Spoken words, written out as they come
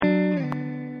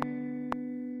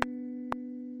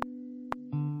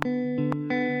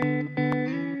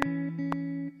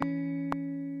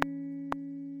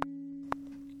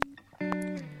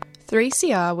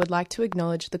3CR would like to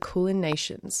acknowledge the Kulin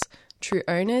Nations, true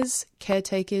owners,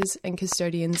 caretakers and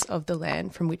custodians of the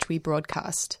land from which we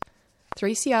broadcast.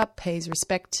 3CR pays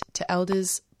respect to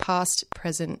elders past,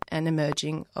 present and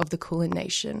emerging of the Kulin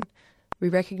Nation. We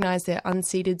recognise their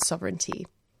unceded sovereignty.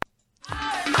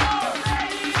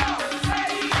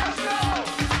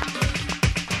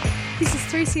 This is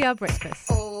 3CR Breakfast.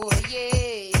 Oh,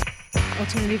 yeah.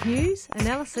 Alternative news,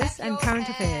 analysis and current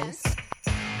affairs.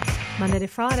 Monday to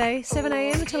Friday,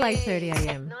 7am till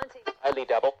 8:30am. Only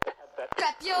double.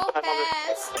 Clap your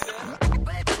hands.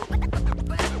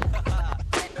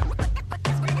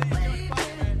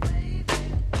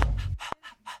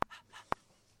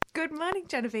 Good morning,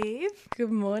 Genevieve. Good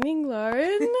morning,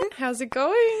 Lauren. How's it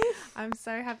going? I'm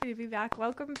so happy to be back.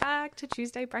 Welcome back to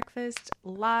Tuesday Breakfast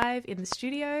live in the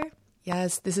studio.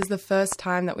 Yes, this is the first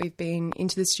time that we've been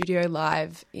into the studio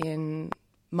live in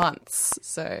months.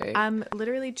 So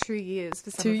Literally 2 years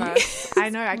for some 2 of years. us. I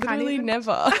know, I can't Literally even...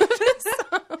 never.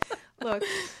 Look,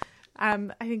 I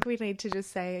think we need to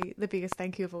just say the biggest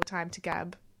thank you of all time to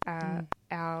Gab,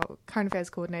 our current affairs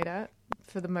coordinator,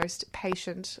 for the most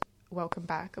patient welcome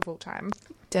back of all time.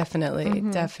 Definitely.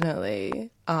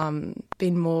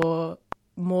 Been more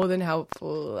than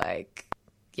helpful.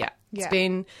 It's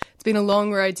been a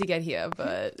long road to get here,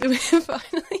 but we're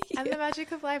finally here. And the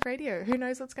magic of live radio. Who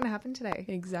knows what's going to happen today?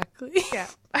 Exactly. Yeah.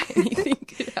 Anything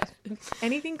could happen.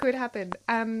 Anything could happen.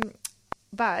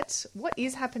 But what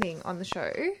is happening on the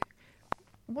show?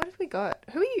 What have we got?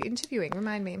 Who are you interviewing?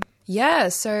 Remind me. Yeah,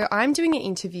 so I'm doing an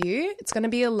interview. It's going to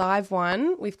be a live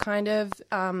one. We've kind of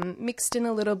mixed in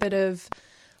a little bit of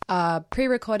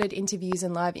pre-recorded interviews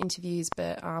and live interviews,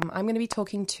 but I'm going to be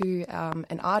talking to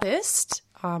an artist.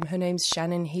 Her name's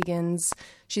Shannon Higgins.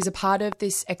 She's a part of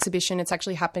this exhibition. It's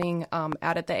actually happening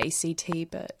out at the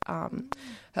ACT, but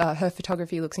her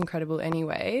photography looks incredible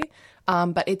anyway.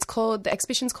 But the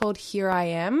exhibition's called Here I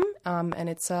Am, and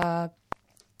it's a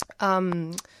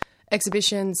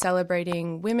exhibition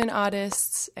celebrating women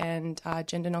artists and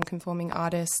gender non-conforming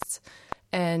artists.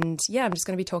 And yeah, I'm just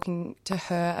going to be talking to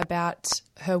her about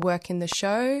her work in the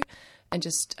show and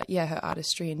just, her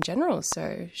artistry in general.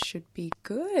 So should be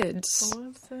good.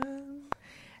 Awesome.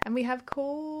 And we have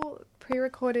cool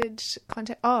pre-recorded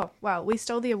content. Oh, well, we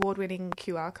stole the award-winning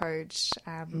QR code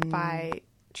by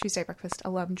Tuesday Breakfast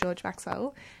alum George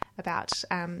Maxwell about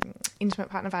intimate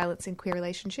partner violence in queer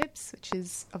relationships, which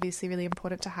is obviously really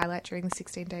important to highlight during the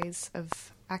 16 days of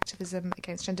activism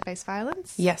against gender-based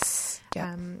violence. Yes.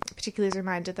 Yeah. Particularly as a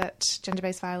reminder that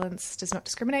gender-based violence does not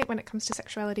discriminate when it comes to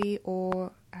sexuality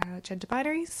or gender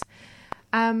binaries.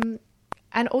 And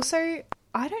also,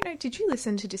 I don't know, did you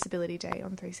listen to Disability Day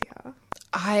on 3CR?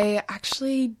 I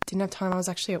actually didn't have time. I was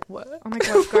actually at work. Oh my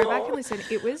God, go back and listen.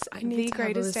 It was need the to have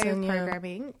a greatest day of listen, yeah.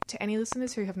 programming. To any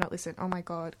listeners who have not listened, oh my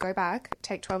God, go back,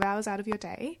 take 12 hours out of your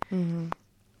day. Mm-hmm.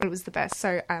 It was the best.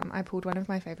 So I pulled one of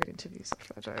my favourite interviews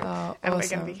off the show. Oh, and awesome. we're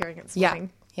going to be hearing it this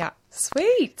morning. Yeah.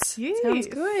 Sweet. Yes. Sounds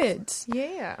good.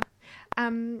 Yeah.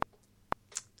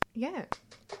 Yeah.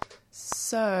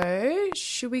 So,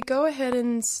 should we go ahead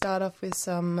and start off with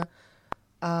some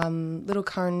little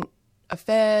current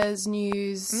affairs,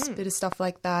 news, bit of stuff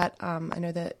like that? I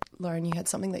know that, Lauren, you had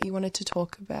something that you wanted to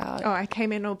talk about. Oh, I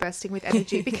came in all bursting with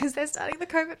energy because they're starting the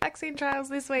COVID vaccine trials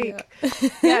this week. Yeah.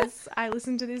 Yes, I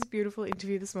listened to this beautiful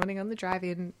interview this morning on the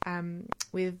drive-in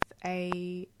with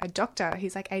a doctor.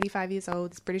 He's like 85 years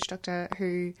old, this British doctor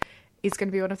who is going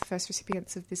to be one of the first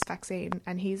recipients of this vaccine.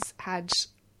 And he's had,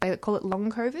 they call it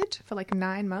long COVID for like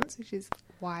 9 months, which is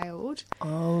wild.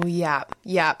 Oh, yeah.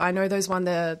 Yeah, I know those one,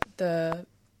 the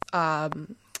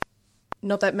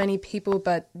not that many people,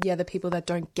 but yeah, the people that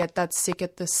don't get that sick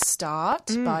at the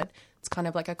start, but it's kind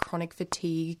of like a chronic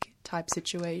fatigue type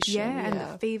situation. Yeah, and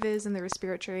the fevers and the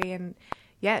respiratory. And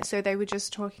yeah, so they were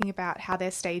just talking about how they're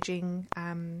staging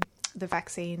the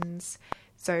vaccines.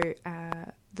 So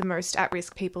the most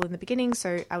at-risk people in the beginning,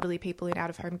 so elderly people in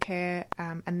out-of-home care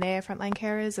and their frontline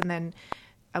carers, and then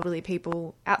elderly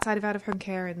people outside of out-of-home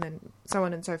care, and then so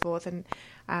on and so forth. And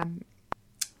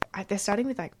they're starting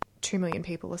with like 2 million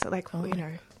people. So like,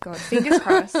 God, fingers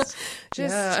crossed.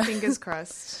 Just fingers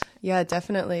crossed. Yeah,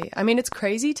 definitely. I mean, it's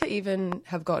crazy to even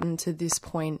have gotten to this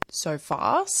point so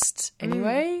fast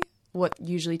anyway. What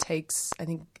usually takes, I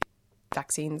think,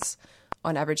 vaccines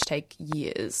on average take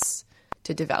years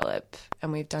to develop.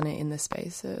 And we've done it in the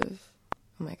space of,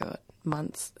 oh my God,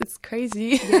 months. It's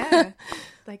crazy. Yeah.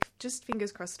 Like, just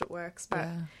fingers crossed it works. But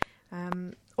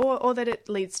or that it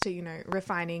leads to,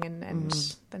 refining and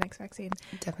the next vaccine.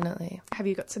 Definitely. Have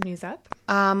you got some news up?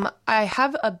 I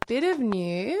have a bit of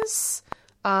news.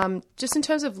 Just in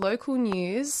terms of local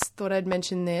news, thought I'd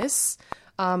mention this.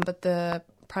 But the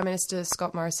Prime Minister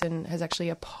Scott Morrison has actually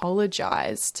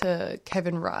apologised to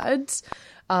Kevin Rudd.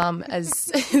 As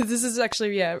this is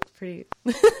actually, pretty,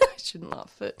 I shouldn't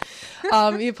laugh, but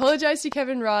he apologised to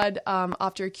Kevin Rudd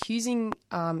after accusing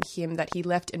him that he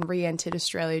left and re-entered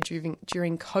Australia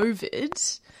during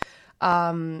COVID.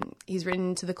 He's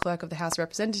written to the Clerk of the House of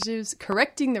Representatives,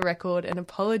 correcting the record and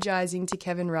apologising to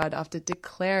Kevin Rudd after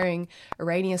declaring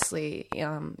erroneously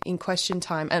in question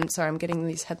time. And sorry, I'm getting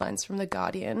these headlines from The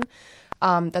Guardian.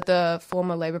 That the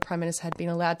former Labor Prime Minister had been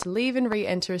allowed to leave and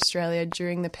re-enter Australia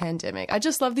during the pandemic. I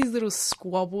just love these little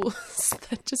squabbles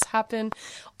that just happen.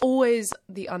 Always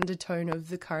the undertone of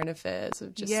the current affairs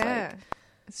of just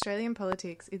Australian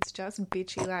politics. It's just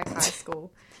bitchy like high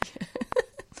school.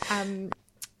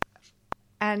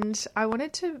 And I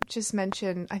wanted to just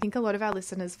mention, I think a lot of our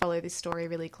listeners follow this story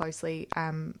really closely,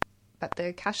 but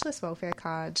the cashless welfare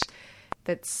card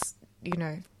that's,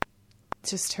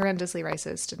 just horrendously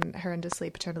racist and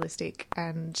horrendously paternalistic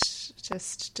and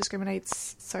just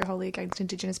discriminates so wholly against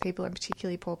Indigenous people and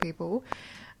particularly poor people,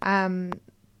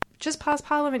 just passed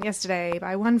Parliament yesterday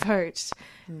by one vote.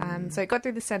 So it got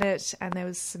through the Senate and there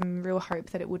was some real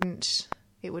hope that it wouldn't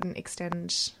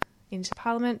extend into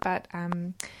Parliament, but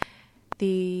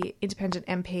the independent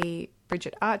MP,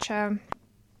 Bridget Archer,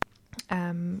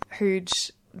 who'd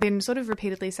been sort of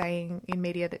repeatedly saying in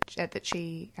media that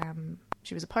she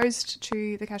was opposed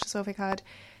to the cashless welfare card,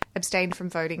 abstained from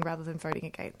voting rather than voting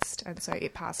against. And so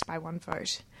it passed by one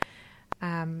vote.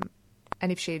 And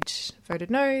if she'd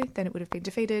voted no, then it would have been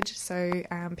defeated. So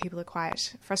people are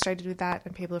quite frustrated with that,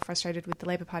 and people are frustrated with the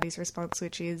Labor Party's response,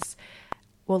 which is,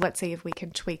 well, let's see if we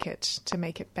can tweak it to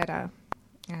make it better.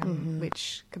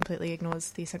 Which completely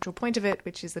ignores the essential point of it,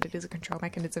 which is that it is a control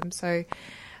mechanism. So,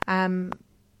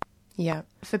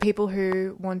 for people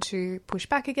who want to push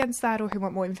back against that or who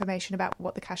want more information about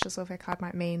what the cashless welfare card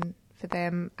might mean for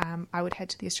them, I would head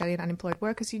to the Australian Unemployed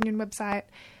Workers Union website.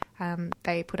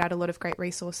 They put out a lot of great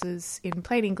resources in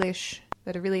plain English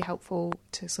that are really helpful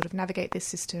to sort of navigate this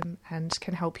system and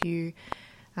can help you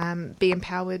be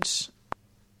empowered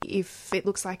if it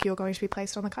looks like you're going to be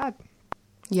placed on the card.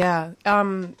 Yeah,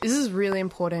 this is really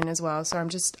important as well. So I'm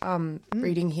just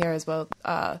reading here as well.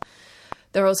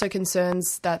 There are also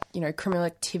concerns that, criminal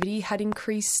activity had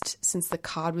increased since the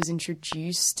card was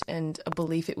introduced, and a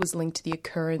belief it was linked to the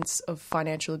occurrence of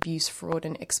financial abuse, fraud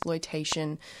and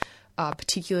exploitation,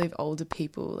 particularly of older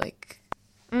people.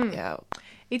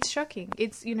 It's shocking.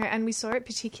 It's, and we saw it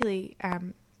particularly, I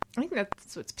think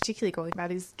that's what's particularly galling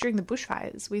about is during the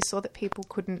bushfires, we saw that people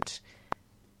couldn't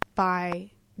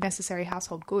buy necessary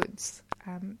household goods.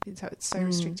 So it's so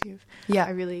restrictive. Yeah.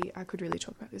 I could really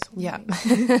talk about this all morning.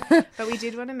 But we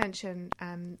did want to mention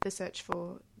the search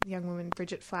for the young woman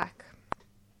Bridget Flack.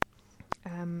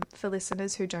 For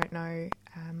listeners who don't know,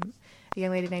 a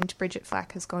young lady named Bridget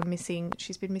Flack has gone missing.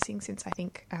 She's been missing since, I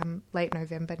think, late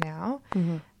November now.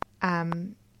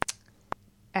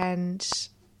 And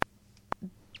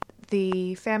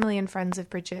the family and friends of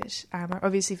Bridget are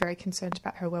obviously very concerned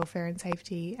about her welfare and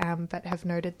safety, but have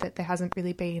noted that there hasn't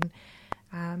really been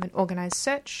an organised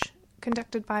search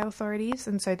conducted by authorities,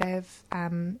 and so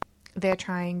they're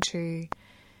trying to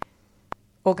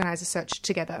organise a search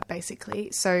together,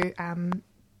 basically. So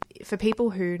for people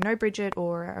who know Bridget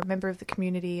or are a member of the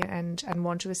community and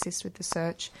want to assist with the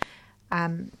search,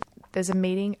 there's a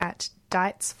meeting at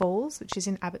Dights Falls, which is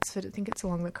in Abbotsford. I think it's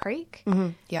along the creek.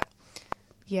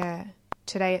 Yeah,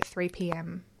 today at 3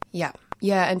 p.m. Yeah,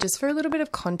 and just for a little bit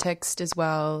of context as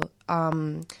well,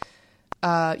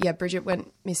 Bridget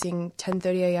went missing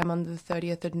 10:30 a.m. on the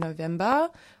 30th of November.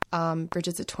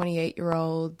 Bridget's a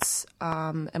 28-year-old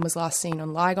and was last seen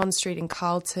on Lygon Street in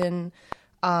Carlton.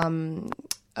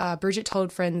 Bridget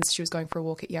told friends she was going for a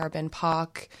walk at Yarra Bend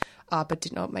Park, but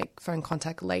did not make phone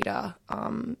contact later.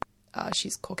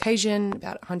 She's Caucasian,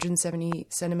 about 170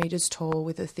 centimetres tall,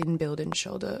 with a thin build and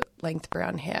shoulder-length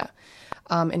brown hair,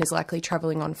 and is likely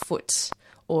travelling on foot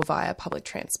or via public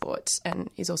transport, and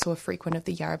is also a frequent of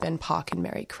the Yarra Bend Park and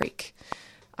Merry Creek.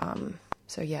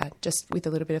 Just with a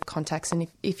little bit of context. And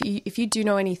if you do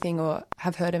know anything or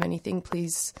have heard of anything,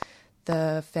 please,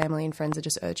 the family and friends are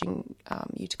just urging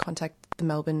you to contact the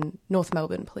North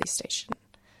Melbourne Police Station.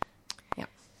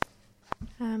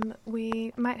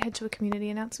 We might head to a community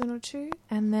announcement or two,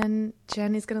 and then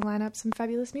Jen is going to line up some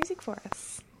fabulous music for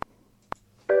us.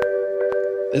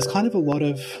 There's kind of a lot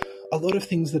of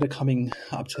things that are coming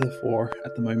up to the fore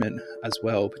at the moment as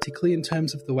well, particularly in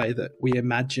terms of the way that we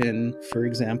imagine, for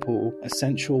example,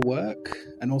 essential work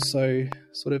and also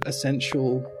sort of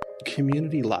essential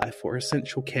community life or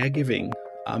essential caregiving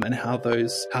and how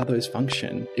those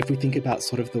function. If we think about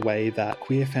sort of the way that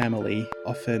queer family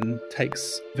often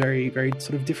takes very, very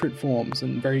sort of different forms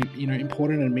and very,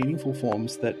 important and meaningful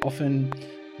forms that often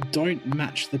don't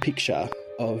match the picture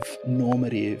of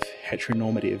normative,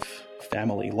 heteronormative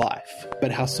family life,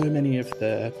 but how so many of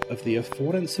the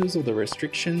affordances or the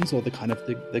restrictions or the kind of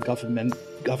the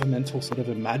governmental sort of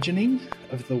imagining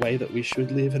of the way that we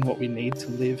should live and what we need to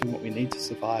live and what we need to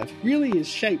survive really is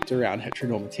shaped around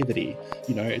heteronormativity.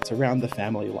 It's around the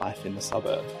family life in the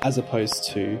suburb, as opposed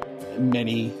to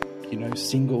many,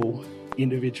 single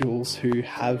individuals who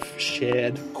have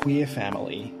shared queer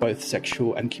family, both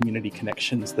sexual and community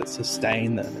connections that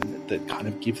sustain them and that kind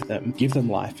of give them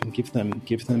life and give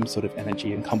them sort of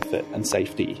energy and comfort and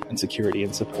safety and security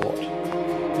and support.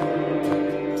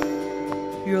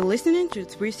 You're listening to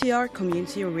 3CR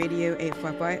Community Radio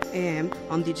 855 AM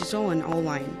on digital and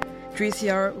online.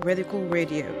 3CR Radical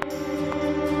Radio.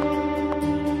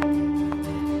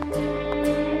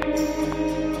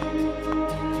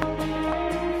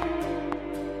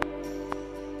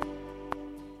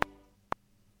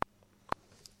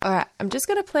 All right, I'm just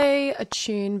going to play a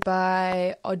tune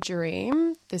by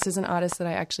Ojereem. This is an artist that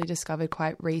I actually discovered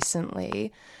quite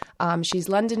recently. She's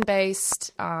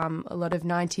London-based, a lot of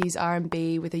 90s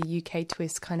R&B with a UK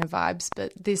twist kind of vibes,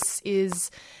 but this is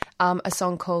a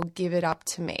song called Give It Up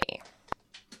to Me.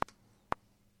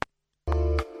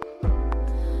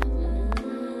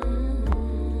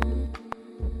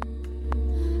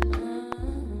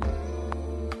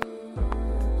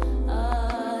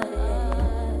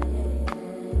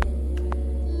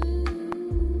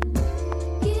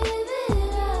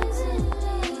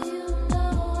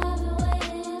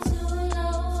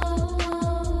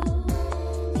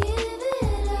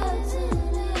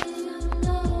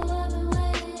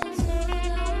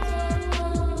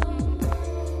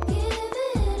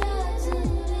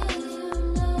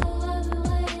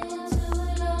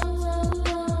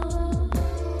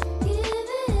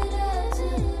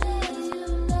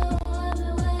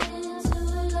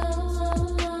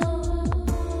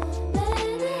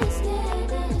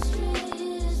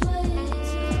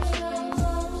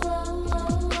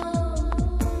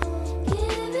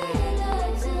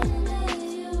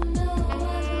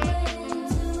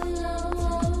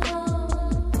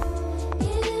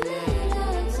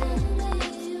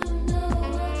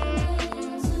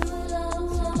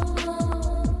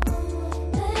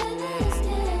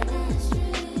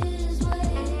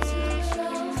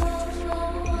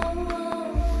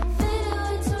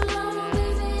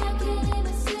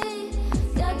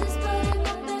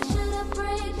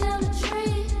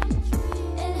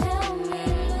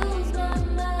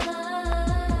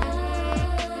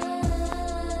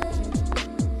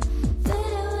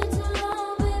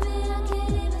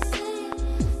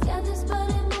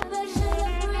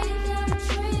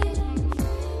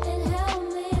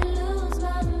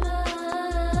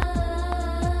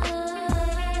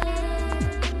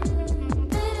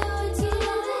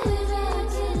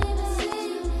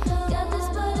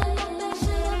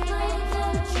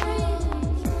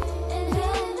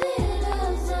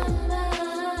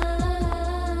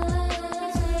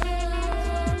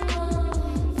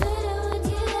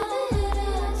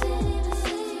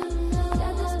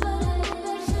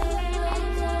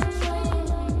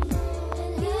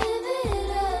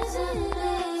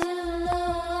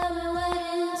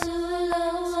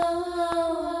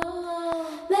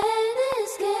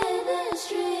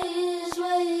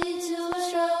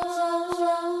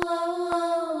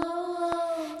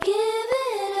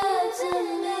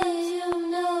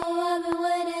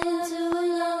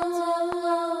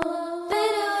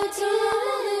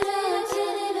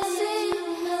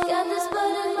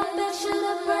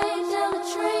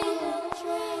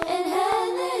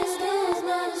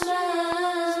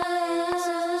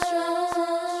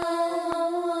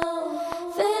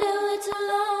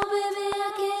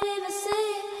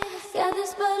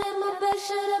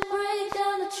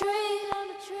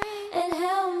 And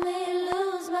help me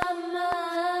lose my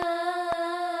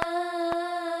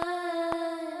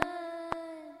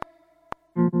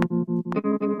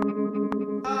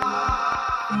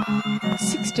mind.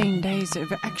 16 Days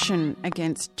of Action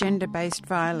Against Gender-Based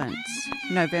Violence,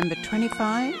 November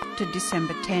 25 to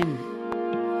December 10.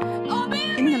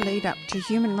 In the lead-up to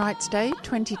Human Rights Day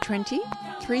 2020,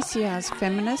 3CR's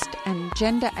feminist and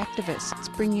gender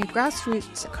activists bring you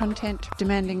grassroots content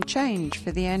demanding change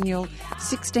for the annual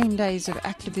 16 Days of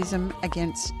Activism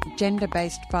Against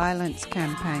Gender-Based Violence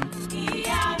campaign.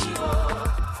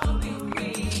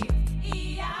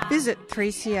 Visit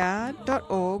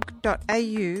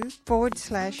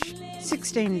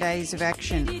 3cr.org.au/16 Days of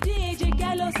Action.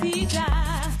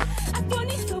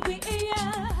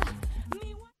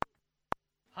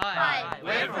 Hi,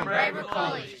 we're from Braver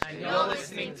College, and you're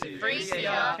listening to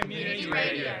 3CR Community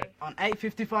Radio on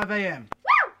 8:55 AM.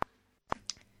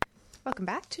 Welcome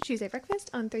back to Tuesday Breakfast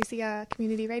on 3CR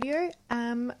Community Radio.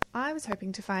 I was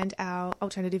hoping to find our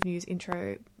alternative news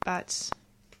intro, but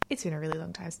it's been a really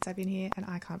long time since I've been here and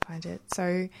I can't find it.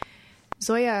 So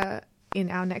Zoya, in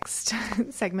our next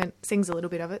segment, sings a little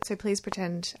bit of it. So please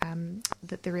pretend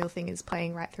that the real thing is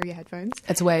playing right through your headphones.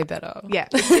 It's way better. Yeah,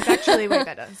 it's actually way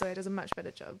better. Zoya does a much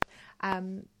better job.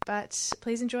 But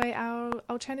please enjoy our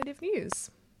alternative news.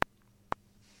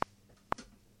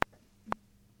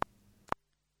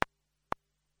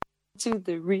 To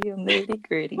the real nitty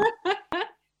gritty.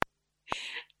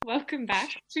 Welcome back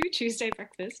to Tuesday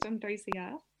Breakfast on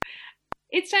 3CR.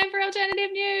 It's time for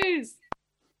alternative news.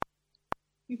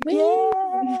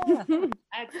 Yeah.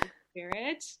 That's the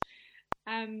spirit.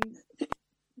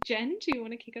 Jen, do you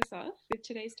want to kick us off with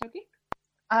today's topic?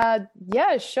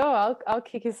 Yeah, sure. I'll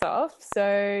kick us off.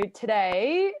 So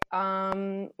today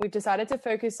we've decided to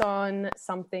focus on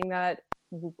something that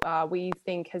we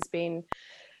think has been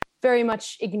very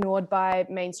much ignored by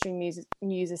mainstream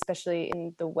news, especially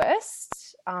in the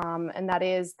West, and that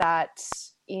is that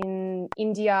in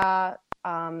India,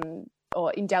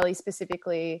 or in Delhi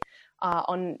specifically,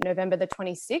 on November the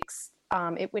 26th,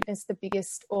 it witnessed the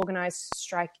biggest organised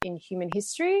strike in human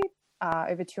history.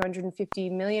 Over 250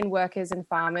 million workers and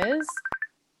farmers.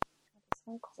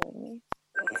 Someone calling me.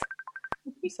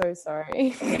 I'm so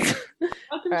sorry.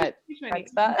 All right, back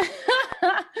to that.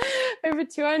 Over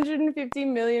 250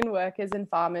 million workers and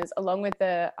farmers, along with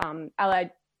the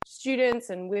allied students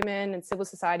and women and civil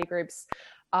society groups,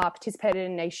 participated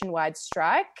in a nationwide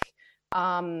strike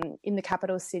in the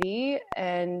capital city.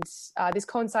 And this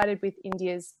coincided with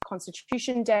India's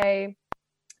Constitution Day,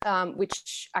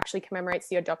 which actually commemorates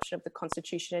the adoption of the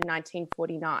Constitution in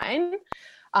 1949.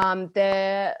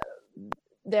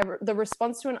 The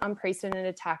response to an unprecedented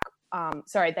attack,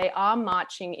 they are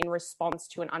marching in response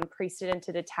to an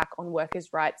unprecedented attack on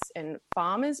workers' rights and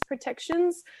farmers'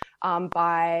 protections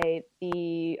by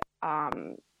the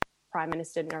Prime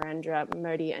Minister Narendra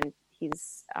Modi and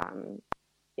his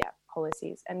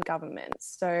policies and government.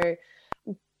 So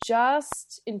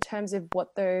just in terms of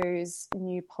what those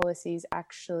new policies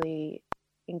actually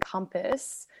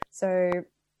encompass, so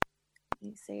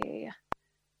you see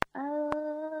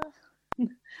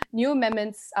new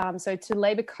amendments to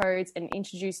labour codes and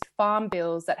introduced farm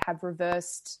bills that have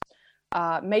reversed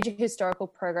major historical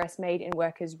progress made in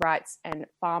workers' rights and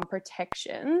farm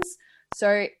protections.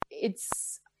 So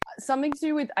it's something to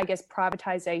do with, I guess,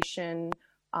 privatisation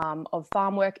of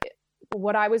farm work.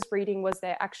 What I was reading was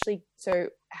so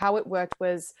how it worked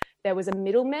was there was a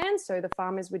middleman, so the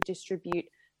farmers would distribute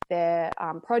their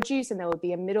produce and there would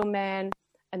be a middleman,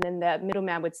 and then the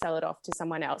middleman would sell it off to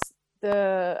someone else.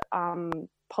 The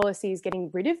policy is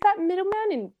getting rid of that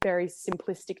middleman in very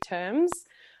simplistic terms,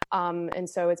 and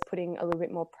so it's putting a little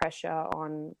bit more pressure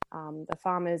on the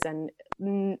farmers and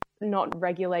not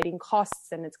regulating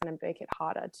costs, and it's going to make it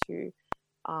harder to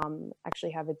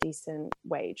actually have a decent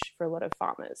wage for a lot of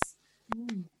farmers.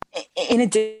 In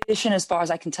addition, as far as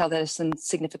I can tell, there's some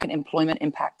significant employment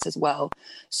impacts as well.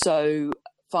 So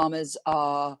farmers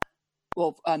are,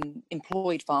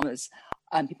 employed farmers,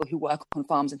 people who work on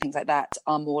farms and things like that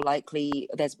are more likely,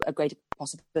 there's a greater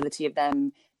possibility of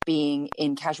them being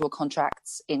in casual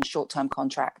contracts, in short-term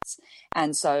contracts.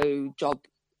 And so job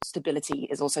stability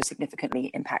is also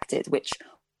significantly impacted, which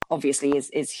obviously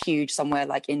is huge somewhere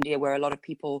like India, where a lot of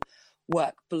people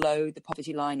work below the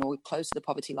poverty line or close to the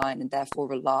poverty line and therefore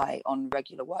rely on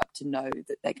regular work to know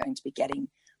that they're going to be getting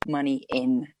money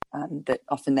in, that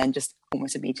often then just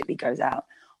almost immediately goes out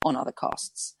on other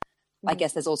costs. I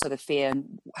guess there's also the fear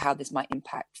how this might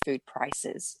impact food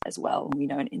prices as well. We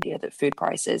know in India that food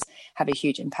prices have a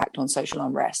huge impact on social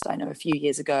unrest. I know a few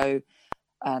years ago,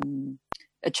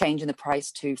 a change in the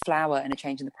price to flour and a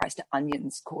change in the price to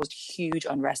onions caused huge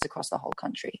unrest across the whole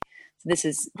country. So this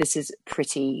is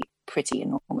pretty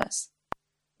enormous.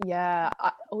 Yeah.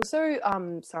 Also,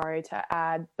 sorry to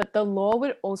add, but the law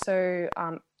would also,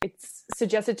 it's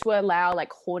suggested to allow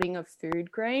like hoarding of food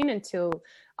grain until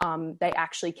they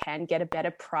actually can get a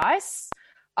better price,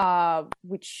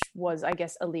 which was, I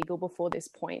guess, illegal before this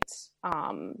point.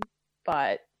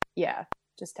 But yeah,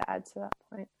 just to add to that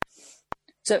point.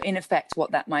 So in effect,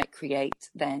 what that might create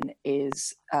then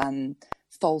is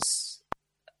false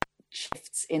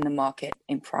shifts in the market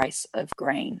in price of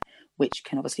grain, which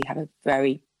can obviously have a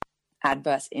very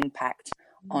adverse impact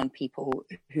on people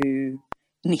who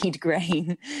need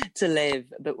grain to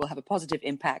live, but will have a positive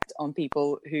impact on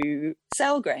people who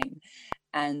sell grain.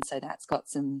 And so that's got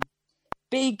some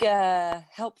big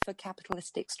help for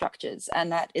capitalistic structures,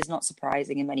 and that is not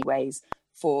surprising in many ways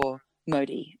for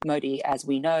Modi. Modi, as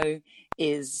we know,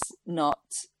 is not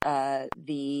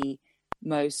the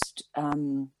most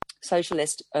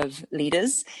socialist of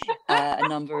leaders. A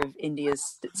number of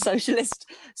India's socialist,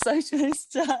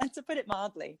 to put it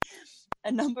mildly,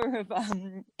 a number of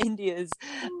India's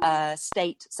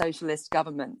state socialist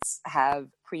governments have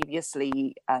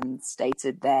previously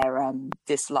stated their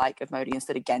dislike of Modi and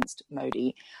stood against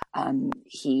Modi.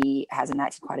 He has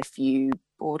enacted quite a few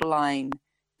borderline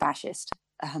fascist,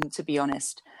 to be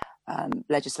honest,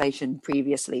 legislation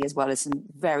previously, as well as some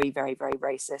very, very, very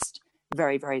racist,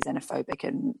 very, very xenophobic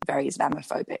and very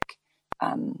Islamophobic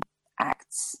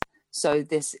acts. So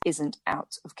this isn't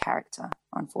out of character,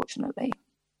 unfortunately.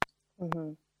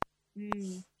 Mm-hmm.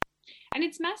 And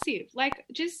it's massive. Like,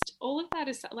 just all of that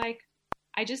is like,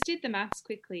 I just did the maths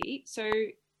quickly. So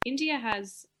India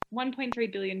has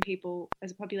 1.3 billion people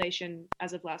as a population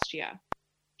as of last year.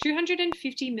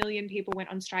 250 million people went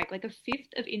on strike. Like a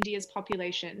fifth of India's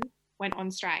population went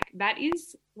on strike. That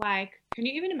is like, can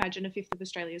you even imagine a fifth of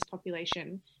Australia's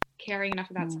population caring enough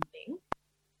about something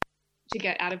to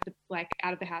get out of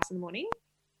the house in the morning?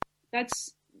 I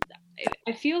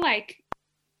feel like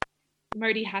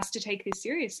Modi has to take this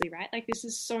seriously, right? Like, this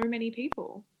is so many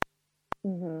people.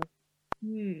 It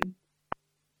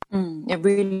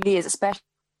really is,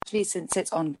 especially since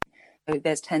it's on.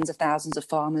 There's tens of thousands of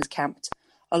farmers camped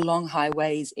along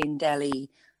highways in Delhi,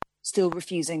 still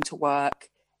refusing to work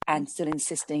and still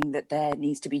insisting that there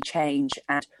needs to be change.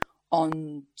 And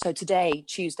so today,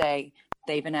 Tuesday,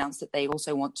 they've announced that they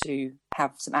also want to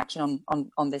have some action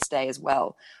on this day as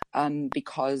well,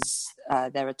 because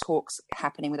there are talks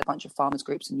happening with a bunch of farmers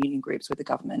groups and union groups with the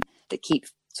government that keep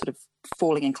sort of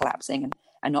falling and collapsing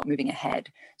and not moving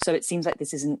ahead. So it seems like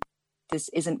this isn't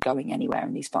going anywhere,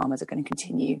 and these farmers are going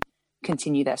to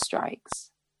continue their strikes.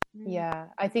 Yeah,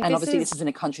 I think, and obviously this is in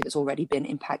a country that's already been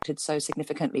impacted so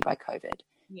significantly by COVID.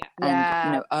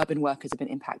 And urban workers have been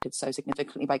impacted so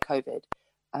significantly by COVID.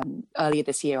 Earlier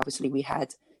this year, obviously, we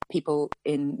had people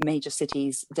in major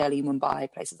cities, Delhi,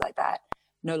 Mumbai, places like that,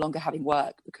 no longer having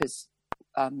work because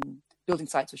building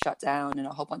sites were shut down and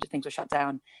a whole bunch of things were shut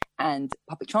down, and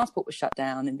public transport was shut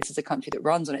down. And this is a country that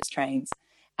runs on its trains,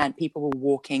 and people were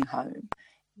walking home.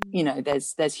 You know,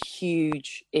 there's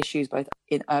huge issues both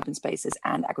in urban spaces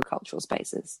and agricultural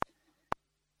spaces.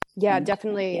 Yeah,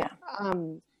 definitely. Yeah.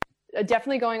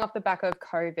 Definitely going off the back of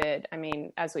COVID. I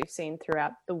mean, as we've seen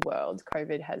throughout the world,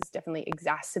 COVID has definitely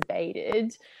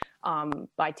exacerbated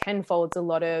by tenfold a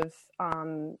lot of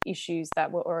issues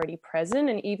that were already present.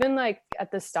 And even like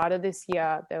at the start of this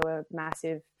year, there were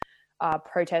massive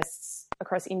protests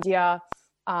across India.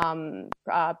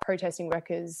 Protesting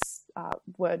workers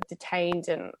were detained,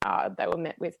 and they were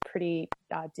met with pretty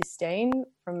disdain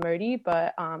from Modi.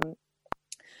 But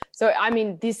so, I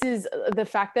mean, this is the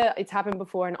fact that it's happened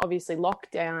before, and obviously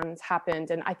lockdowns happened.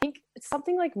 And I think it's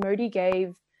something like Modi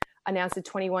announced a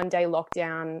 21-day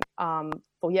lockdown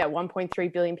for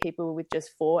 1.3 billion people with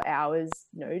just 4 hours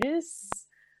notice.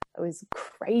 It was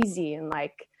crazy. And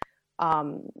like,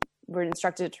 were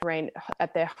instructed to remain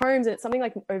at their homes. And it's something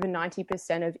like over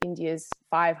 90% of India's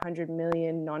 500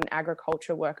 million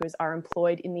non-agriculture workers are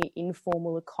employed in the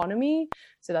informal economy.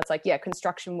 So that's like,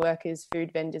 construction workers,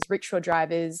 food vendors, rickshaw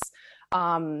drivers.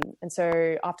 And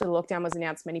so after the lockdown was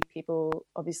announced, many people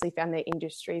obviously found their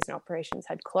industries and operations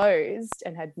had closed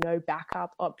and had no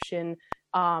backup option.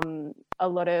 A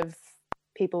lot of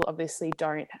people obviously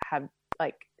don't have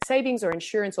like savings or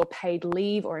insurance or paid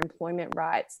leave or employment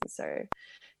rights. And so,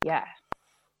 yeah.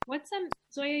 What's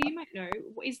Zoya, you might know,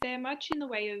 is there much in the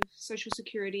way of social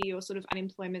security or sort of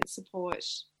unemployment support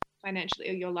financially?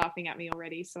 Oh, you're laughing at me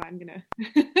already, so I'm gonna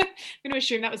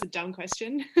assume that was a dumb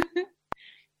question.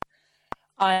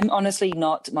 I'm honestly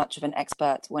not much of an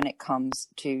expert when it comes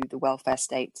to the welfare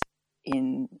state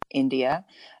in India.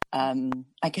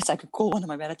 I guess I could call one of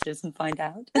my relatives and find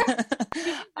out.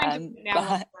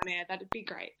 That'd be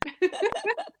great.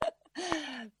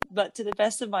 But to the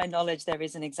best of my knowledge, there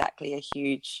isn't exactly a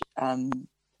huge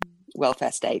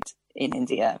welfare state in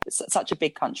India. Such a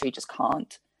big country just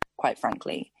can't, quite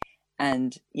frankly.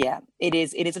 And yeah, it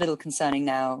is a little concerning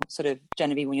now, sort of,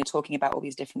 Genevieve, when you're talking about all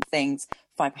these different things.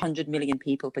 500 million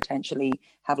people potentially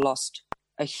have lost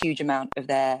a huge amount of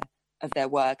their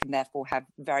work and therefore have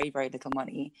very, very little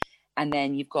money. And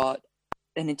then you've got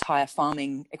an entire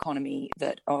farming economy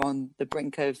that are on the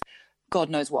brink of God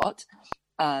knows what.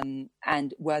 And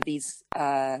were these,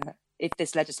 if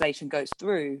this legislation goes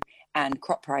through and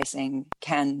crop pricing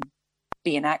can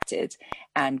be enacted,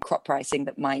 and crop pricing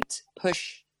that might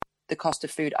push the cost of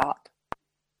food up,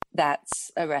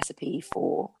 that's a recipe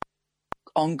for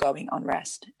ongoing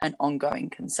unrest and ongoing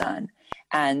concern.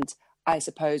 And I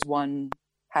suppose one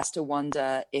has to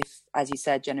wonder if, as you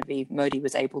said, Genevieve, Modi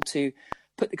was able to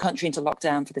put the country into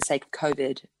lockdown for the sake of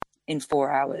COVID in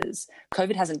 4 hours.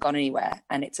 COVID hasn't gone anywhere,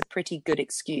 and it's a pretty good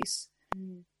excuse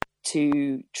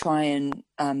to try and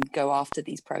go after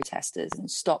these protesters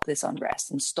and stop this unrest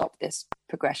and stop this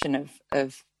progression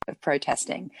of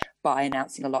protesting by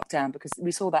announcing a lockdown, because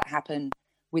we saw that happen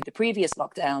with the previous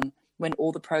lockdown when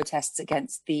all the protests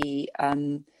against the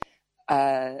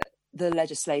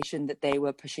legislation that they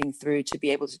were pushing through to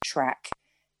be able to track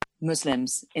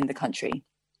Muslims in the country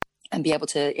and be able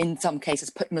to, in some cases,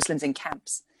 put Muslims in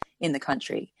camps in the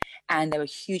country. And there were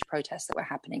huge protests that were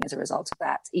happening as a result of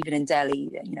that. Even in Delhi,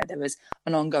 there was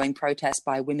an ongoing protest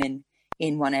by women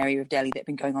in one area of Delhi that had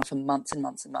been going on for months and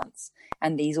months and months.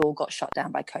 And these all got shut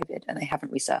down by COVID, and they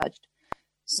haven't resurged.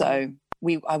 So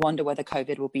I wonder whether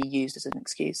COVID will be used as an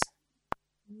excuse.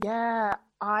 Yeah,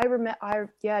 I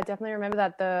definitely remember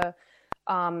that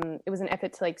it was an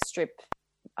effort to strip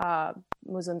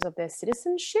Muslims of their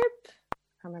citizenship.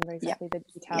 I can't remember exactly the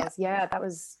details. Yeah, that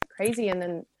was crazy. And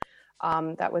then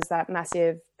that was that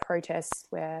massive protest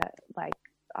where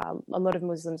a lot of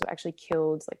Muslims were actually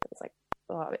killed. It was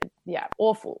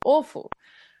awful.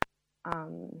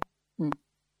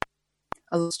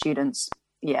 A lot of students.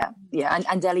 Yeah.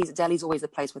 And Delhi's always the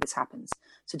place where this happens.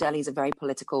 So Delhi's a very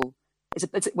political. It's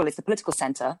the political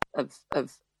center of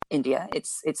India.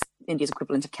 It's India's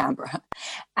equivalent of Canberra,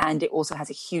 and it also has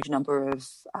a huge number of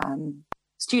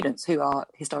students who are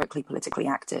historically politically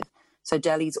active. So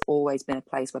Delhi's always been a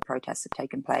place where protests have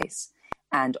taken place,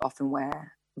 and often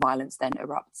where violence then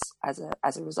erupts as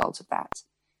a result of that.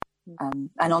 And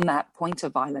on that point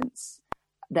of violence,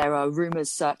 there are rumors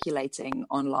circulating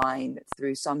online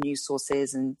through some news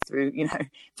sources and through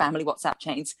family WhatsApp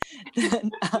chains.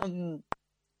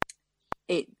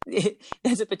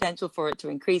 There's a potential for it to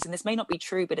increase, and this may not be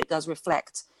true, but it does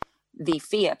reflect the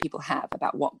fear people have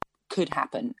about what could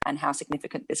happen and how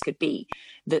significant this could be.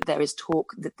 That there is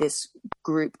talk that this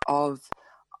group of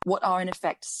what are in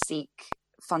effect Sikh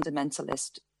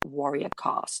fundamentalist warrior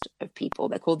caste of people,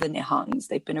 they're called the Nihangs.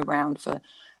 They've been around for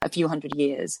a few hundred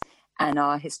years and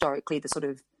are historically the sort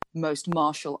of most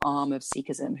martial arm of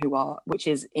Sikhism, which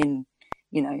is in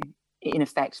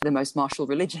effect the most martial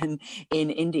religion in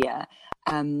India.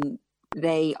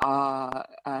 They are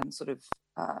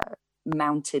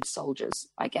mounted soldiers,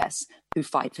 I guess, who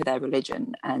fight for their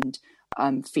religion and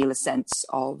feel a sense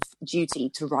of duty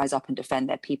to rise up and defend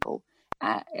their people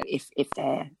if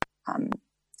they're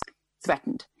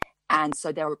threatened. And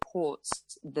so there are reports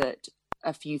that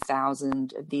a few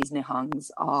thousand of these Nihangs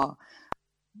are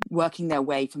working their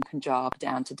way from Punjab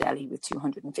down to Delhi with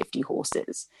 250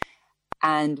 horses.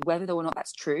 And whether or not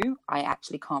that's true, I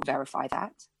actually can't verify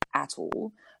that at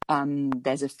all.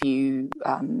 There's a few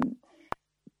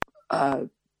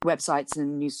websites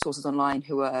and news sources online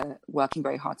who are working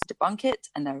very hard to debunk it,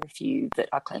 and there are a few that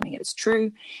are claiming it is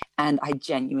true, and I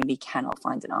genuinely cannot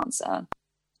find an answer.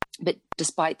 But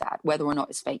despite that, whether or not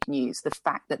it's fake news, the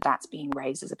fact that that's being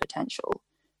raised as a potential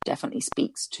definitely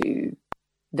speaks to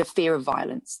the fear of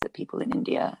violence that people in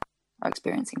India are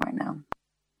experiencing right now.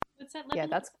 It's that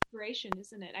level of desperation,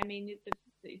 isn't it? I mean,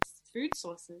 it's food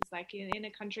sources. Like in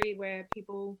a country where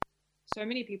so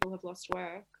many people have lost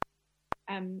work,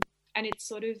 and it's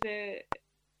sort of a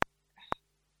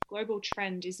global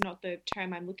trend is not the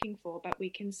term I'm looking for, but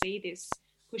we can see this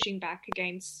pushing back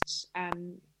against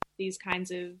these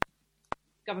kinds of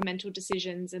governmental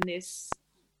decisions and this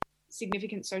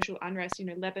significant social unrest.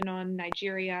 Lebanon,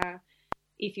 Nigeria,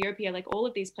 Ethiopia, all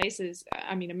of these places.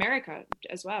 I mean, America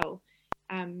as well.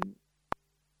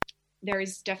 There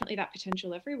is definitely that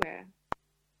potential everywhere.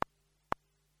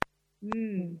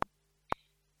 Well,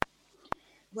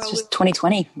 it's just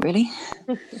 2020, really.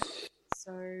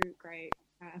 So great.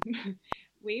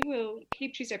 We will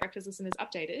keep Tuesday Breakfast listeners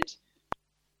updated.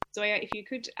 Zoya, if you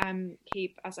could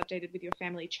keep us updated with your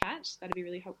family chat, that'd be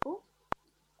really helpful.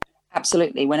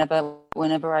 Absolutely.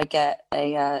 Whenever I get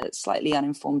a slightly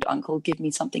uninformed uncle give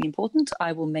me something important,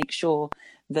 I will make sure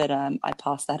that I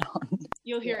pass that on.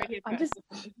 You'll hear it here first.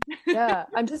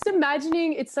 I'm just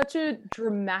imagining it's such a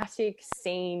dramatic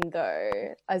scene,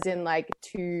 though, as in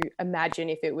to imagine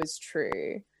if it was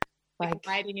true.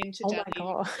 Riding into oh Delhi.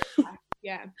 My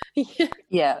God.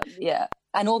 Yeah.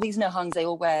 And all these Nihangs, they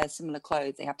all wear similar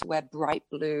clothes. They have to wear bright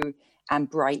blue and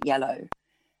bright yellow.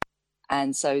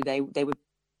 And so they would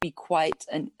be quite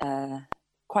a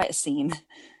scene.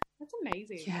 That's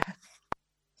amazing. Yeah.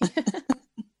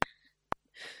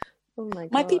 Oh my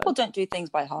God. My people don't do things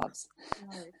by halves.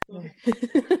 No.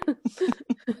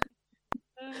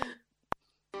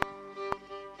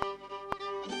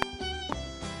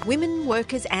 Women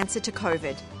workers' answer to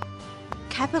COVID.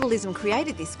 Capitalism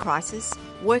created this crisis.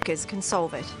 Workers can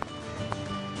solve it.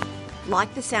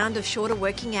 Like the sound of shorter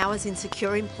working hours in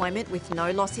secure employment with no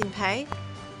loss in pay?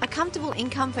 A comfortable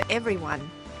income for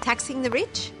everyone. Taxing the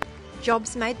rich?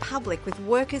 Jobs made public with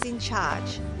workers in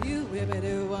charge. You women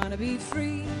who want to be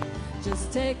free,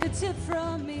 just take a tip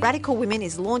from me. Radical Women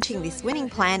is launching this winning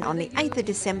plan on the 8th of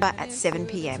December at 7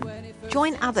 p.m.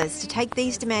 Join others to take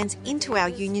these demands into our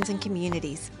unions and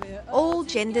communities. All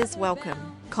genders welcome.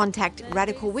 Contact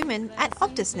Radical Women at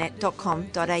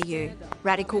optusnet.com.au.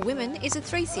 Radical Women is a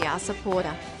 3CR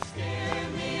supporter.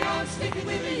 I'm sticking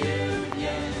with the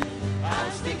union.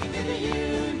 I'm sticking to the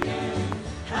union.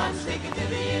 I'm sticking to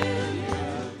the union.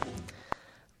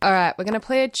 All right, we're going to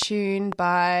play a tune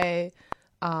by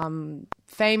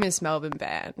famous Melbourne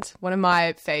band, one of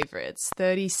my favourites,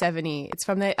 3070. It's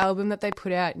from their album that they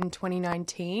put out in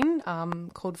 2019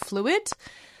 called Fluid,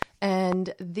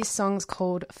 and this song's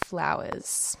called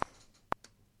Flowers.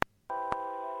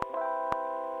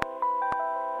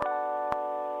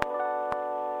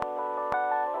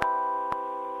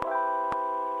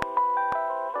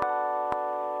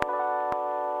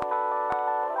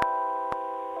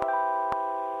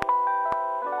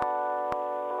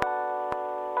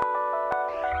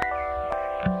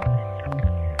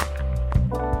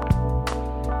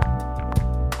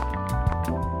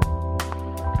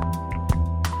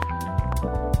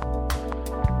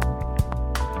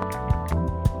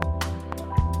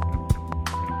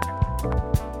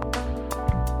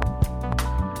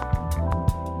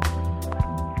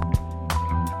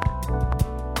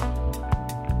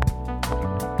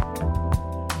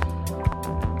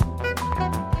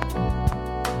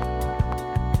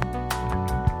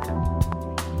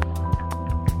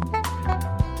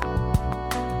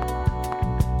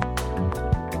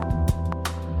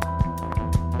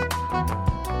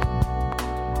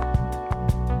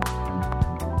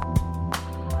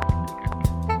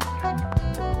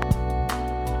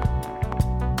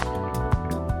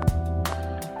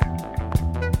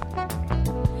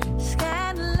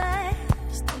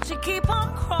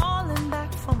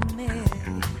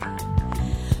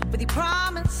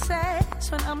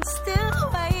 When I'm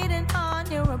still waiting on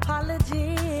your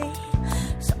apology.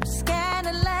 So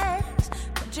scandalous,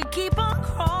 but you keep on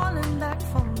crawling back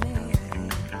for me.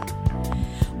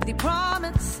 With your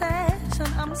promises,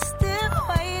 and I'm still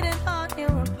waiting on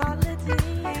your apology.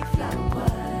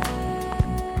 Flowers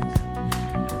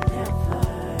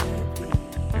never be.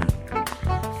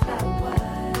 Flowers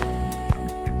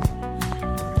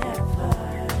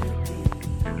never be.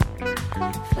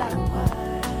 Flowers.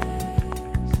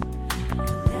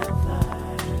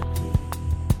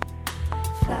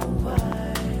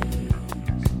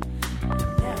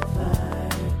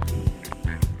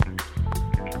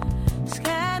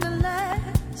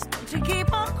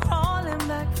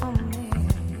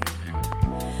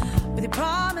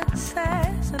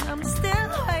 And I'm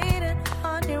still waiting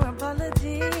on your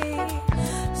apology.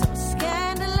 So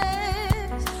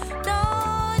scandalous,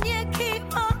 don't you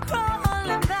keep on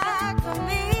crawling back for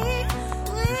me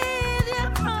with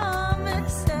your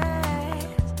promises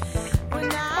when I'm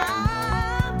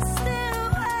still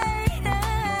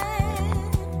waiting.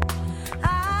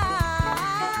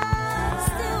 I'm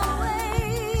still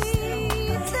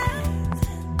waiting.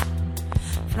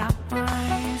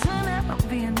 Flowers will never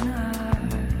be enough.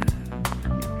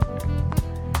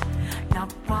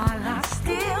 While I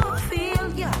still feel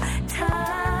your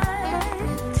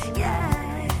touch,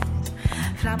 yeah.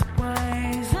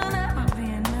 Flowers will never be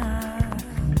enough.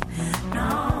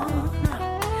 No,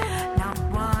 no. Not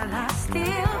while I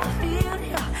still feel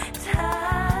your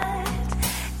touch,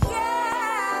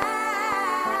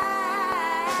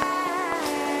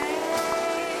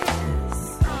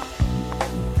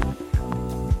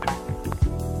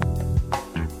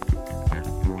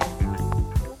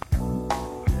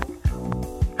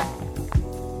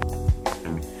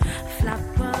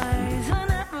 flowers will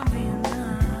never be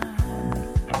enough.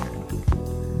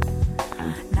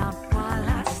 Not while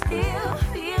I still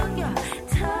feel your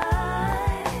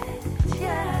touch,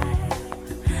 yeah.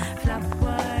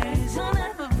 Flowers will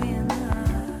never be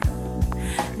enough.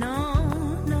 No,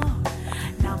 no.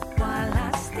 Not while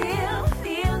I still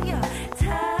feel your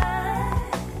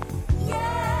touch, yes.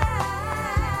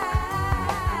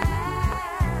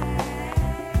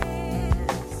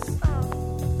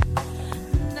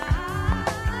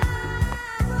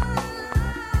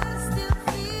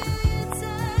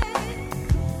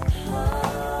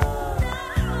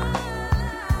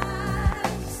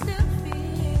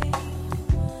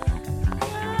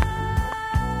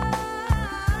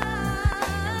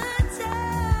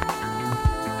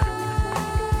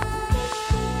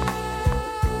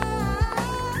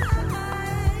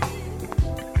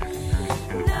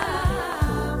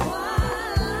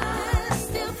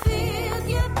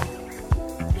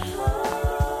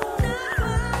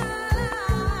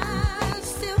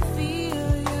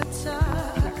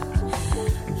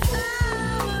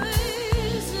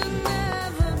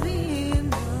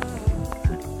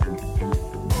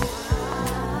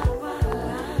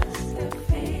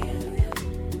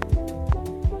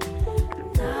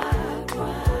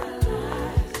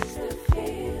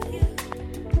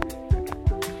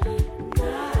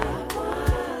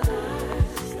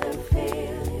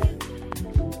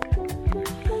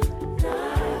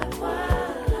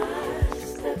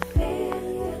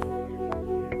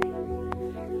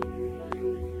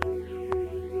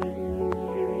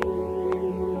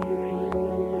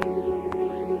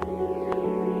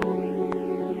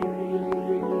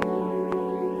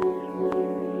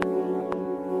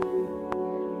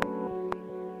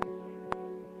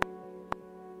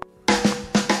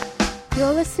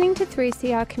 listening to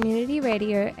 3CR Community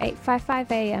Radio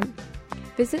 855 AM.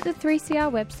 Visit the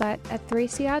 3CR website at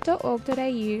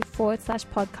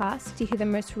 3cr.org.au/podcast to hear the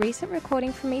most recent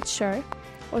recording from each show,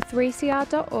 or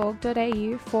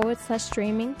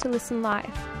 3cr.org.au/streaming to listen live.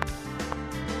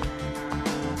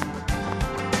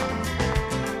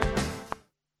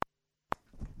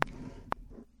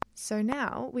 So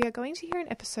now we are going to hear an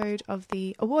episode of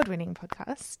the award-winning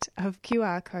podcast of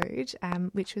QR Code,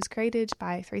 which was created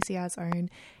by 3CR's own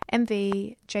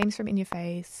MV, James from In Your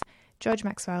Face, George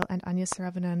Maxwell and Anya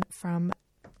Saravanan from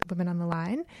Women on the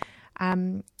Line.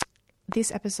 This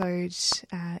episode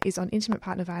is on intimate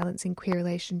partner violence in queer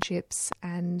relationships,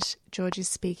 and George is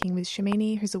speaking with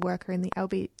Shamini, who's a worker in the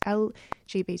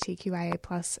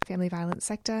LGBTQIA+ family violence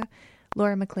sector,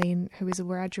 Laura McLean, who is a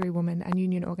Wiradjuri woman and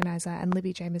union organiser, and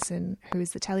Libby Jameson, who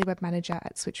is the Teleweb manager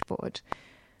at Switchboard.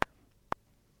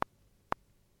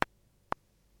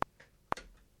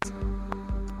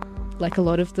 Like a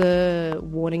lot of the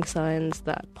warning signs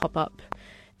that pop up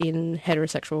in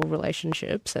heterosexual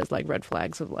relationships as like red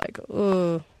flags of like,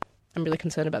 oh, I'm really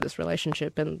concerned about this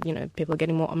relationship, and you know, people are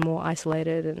getting more and more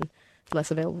isolated and less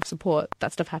available support.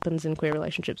 That stuff happens in queer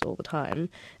relationships all the time.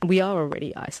 And we are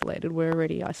already isolated. We're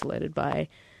already isolated by,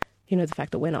 you know, the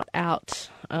fact that we're not out,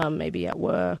 maybe at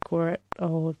work or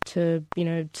to, you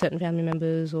know, certain family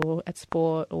members or at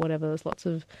sport or whatever. There's lots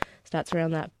of stats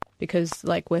around that because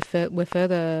like we're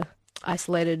further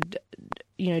isolated,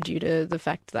 you know, due to the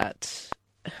fact that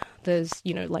there's,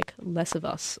 you know, like less of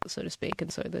us, so to speak,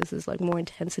 and so there's like more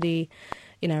intensity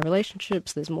in our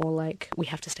relationships. There's more like we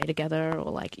have to stay together,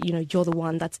 or like, you know, you're the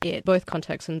one, that's it. Both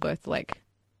contexts and both like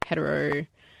hetero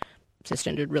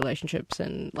cisgendered relationships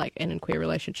and in queer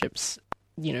relationships,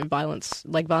 you know, violence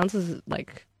is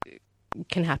like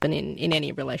can happen in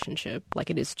any relationship. Like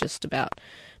it is just about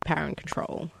power and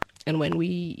control. And when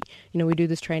we do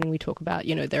this training, we talk about,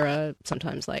 you know, there are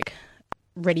sometimes like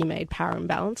ready-made power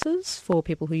imbalances for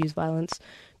people who use violence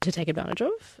to take advantage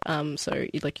of. So,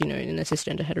 like, you know, in a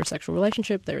cisgender heterosexual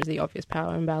relationship, there is the obvious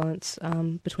power imbalance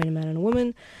between a man and a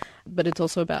woman, but it's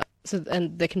also about,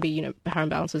 and there can be, you know, power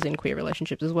imbalances in queer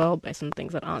relationships as well, based on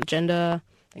things that aren't gender,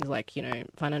 things like, you know,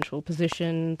 financial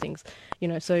position, things, you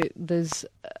know, so there's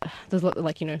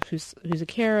like, you know, who's a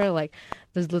carer, like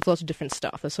there's lots of different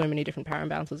stuff. There's so many different power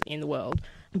imbalances in the world,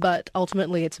 but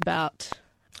ultimately it's about,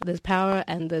 there's power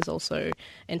and there's also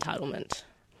entitlement.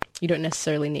 You don't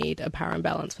necessarily need a power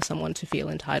imbalance for someone to feel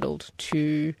entitled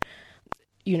to,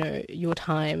 you know, your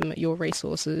time, your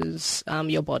resources,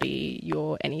 your body,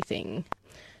 your anything.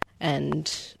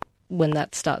 And when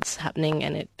that starts happening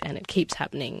and it keeps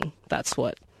happening, that's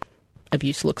what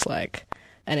abuse looks like.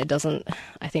 And it doesn't,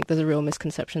 I think there's a real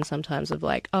misconception sometimes of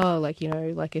like, oh, like, you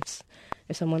know, like if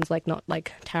someone's like not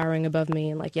like towering above me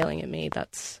and like yelling at me,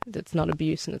 that's not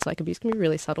abuse. And it's like abuse can be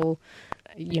really subtle.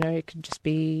 You know, it could just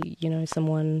be, you know,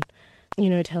 someone, you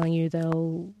know, telling you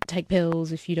they'll take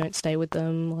pills if you don't stay with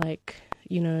them, like,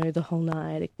 you know, the whole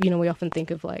night. You know, we often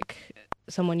think of like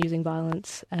someone using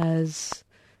violence as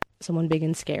someone big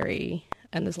and scary,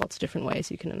 and there's lots of different ways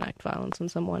you can enact violence on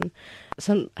someone.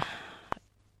 Some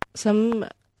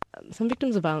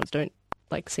victims of violence don't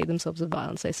like see themselves as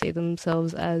violence. They see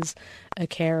themselves as a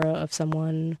carer of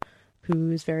someone who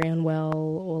is very unwell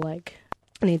or like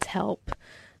needs help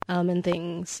and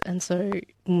things. And so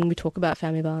when we talk about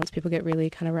family violence, people get really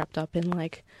kind of wrapped up in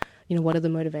like, you know, what are the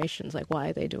motivations? Like, why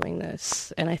are they doing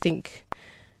this? And I think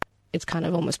it's kind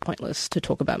of almost pointless to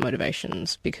talk about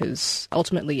motivations because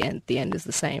ultimately the end is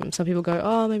the same. Some people go,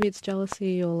 oh, maybe it's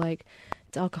jealousy or like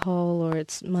it's alcohol or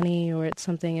it's money or it's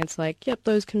something. It's like, yep,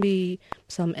 those can be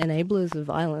some enablers of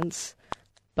violence,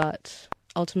 but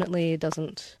ultimately it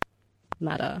doesn't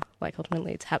matter. Like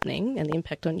ultimately it's happening and the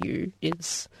impact on you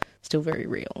is still very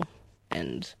real,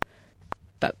 and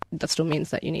that still means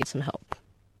that you need some help.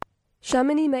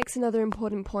 Shamini makes another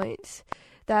important point,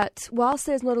 that whilst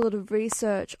there's not a lot of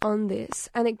research on this,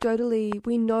 anecdotally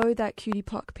we know that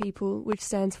QTPOC people, which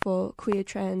stands for queer,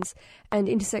 trans and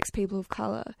intersex people of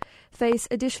colour, face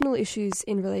additional issues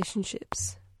in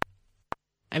relationships.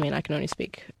 I mean, I can only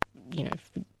speak, you know,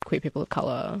 for queer people of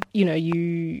colour. You know,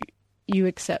 you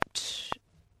accept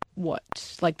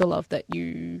what, like the love that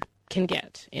you can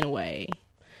get in a way,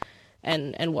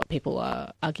 and what people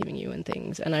are giving you and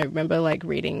things. And I remember like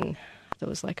reading, there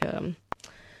was like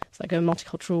it's like a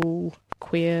multicultural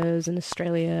queers in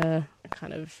Australia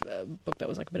kind of book that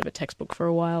was like a bit of a textbook for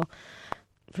a while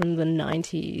from the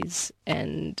 90s,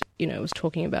 and you know it was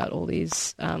talking about all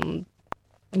these you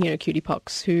know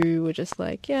QTPOCs who were just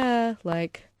like, yeah,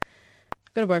 like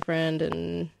I've got a boyfriend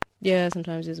and yeah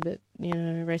sometimes he's a bit, you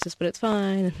know, racist, but it's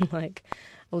fine, and like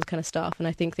all this kind of stuff. And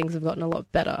I think things have gotten a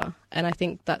lot better. And I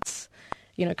think that's,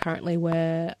 you know, currently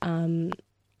where,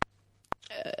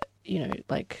 you know,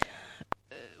 like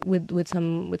with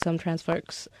some trans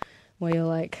folks, where you're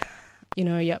like, you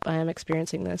know, yep, I am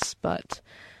experiencing this, but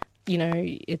you know,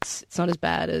 it's not as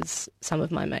bad as some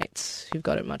of my mates who've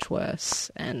got it much worse.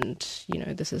 And you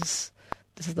know, this is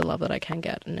the love that I can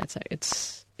get, and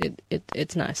it's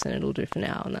nice, and it'll do for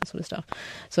now, and that sort of stuff.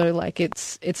 So like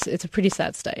it's a pretty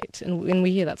sad state, and when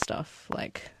we hear that stuff,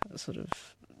 like sort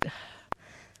of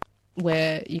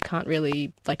where you can't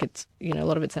really, like, it's, you know, a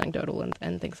lot of it's anecdotal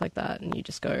and things like that, and you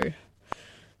just go,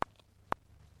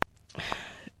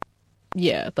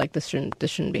 yeah, like this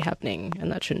shouldn't be happening,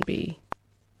 and that shouldn't be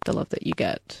the love that you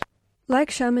get. Like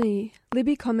Shamini,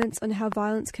 Libby comments on how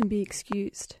violence can be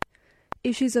excused,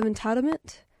 issues of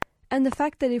entitlement, and the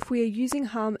fact that if we are using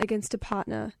harm against a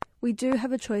partner, we do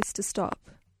have a choice to stop.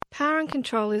 Power and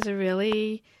control is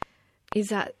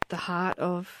at the heart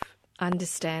of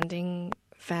understanding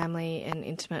family and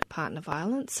intimate partner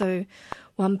violence. So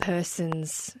one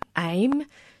person's aim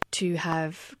to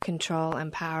have control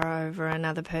and power over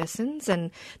another person's,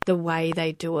 and the way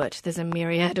they do it. There's a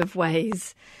myriad of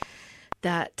ways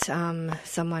that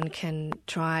someone can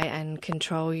try and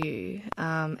control you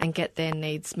and get their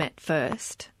needs met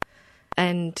first.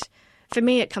 And for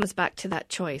me, it comes back to that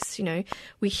choice. You know,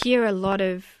 we hear a lot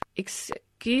of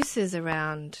excuses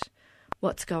around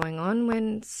what's going on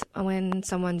when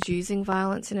someone's using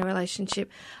violence in a relationship.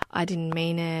 I didn't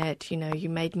mean it, you know, you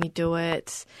made me do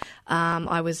it,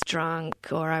 I was drunk,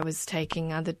 or I was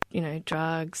taking other, you know,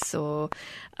 drugs, or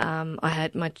I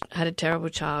had a terrible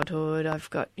childhood, I've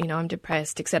got, you know, I'm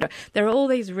depressed, etc. There are all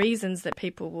these reasons that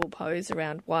people will pose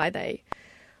around why they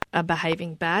are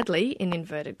behaving badly, in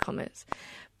inverted commas.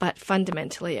 But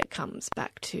fundamentally, it comes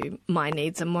back to my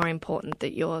needs are more important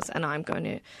than yours, and I'm going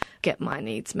to get my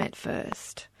needs met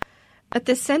first. At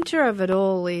the centre of it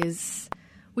all is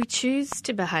we choose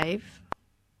to behave.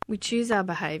 We choose our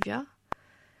behaviour.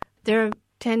 There are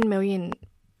 10 million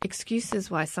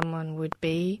excuses why someone would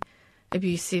be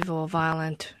abusive or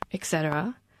violent,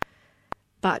 etc.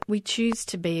 But we choose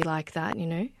to be like that, you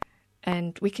know,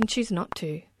 and we can choose not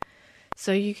to.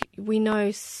 So we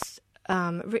know...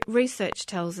 research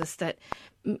tells us that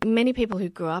many people who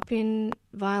grew up in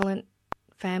violent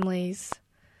families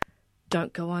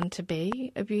don't go on to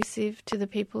be abusive to the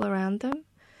people around them.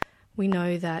 We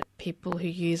know that people who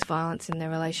use violence in their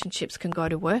relationships can go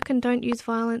to work and don't use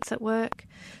violence at work.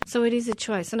 So it is a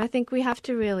choice. And I think we have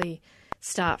to really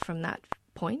start from that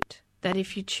point, that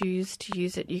if you choose to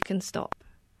use it, you can stop.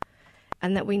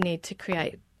 And that we need to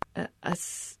create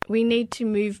we need to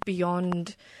move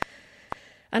beyond...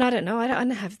 And I don't know, I don't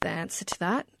have the answer to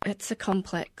that. It's a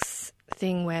complex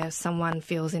thing where someone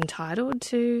feels entitled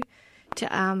to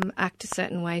act a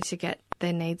certain way to get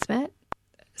their needs met.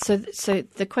 So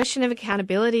the question of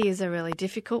accountability is a really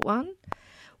difficult one.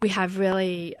 We have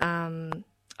really,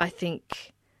 I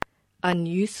think,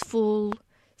 unuseful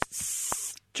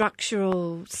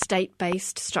structural,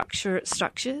 state-based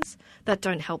structures that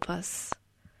don't help us,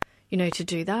 you know, to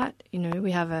do that. You know,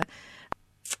 we have a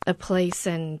police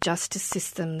and justice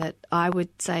system that I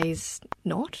would say is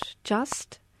not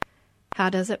just. How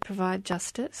does it provide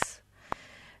justice?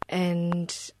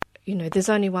 And, you know, there's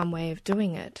only one way of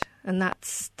doing it, and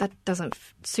that doesn't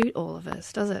suit all of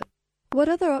us, does it? What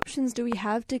other options do we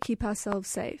have to keep ourselves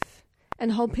safe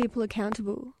and hold people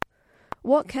accountable?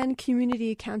 What can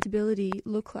community accountability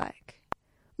look like?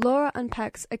 Laura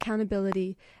unpacks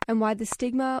accountability and why the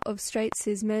stigma of straight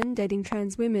cis men dating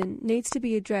trans women needs to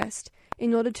be addressed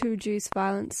in order to reduce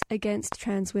violence against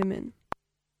trans women.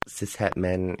 Cishet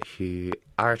men who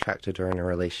are attracted or in a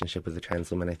relationship with a trans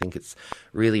woman, I think it's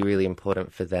really, really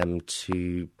important for them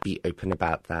to be open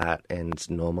about that and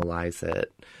normalise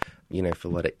it, you know, for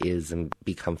what it is, and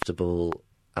be comfortable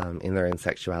in their own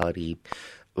sexuality,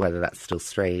 whether that's still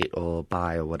straight or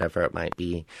bi or whatever it might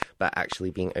be, but actually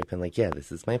being open, like, yeah,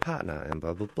 this is my partner and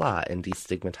blah, blah, blah, and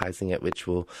destigmatizing it, which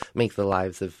will make the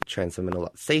lives of trans women a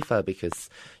lot safer because,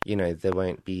 you know, there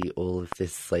won't be all of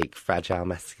this, like, fragile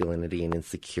masculinity and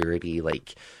insecurity,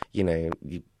 like, you know,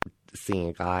 you seeing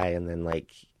a guy and then, like,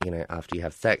 you know, after you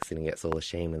have sex and he gets all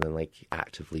ashamed and then, like,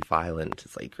 actively violent,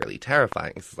 it's, like, really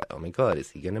terrifying. It's like, oh my God, is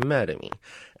he going to murder me?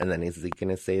 And then is he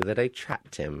going to say that I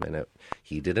trapped him and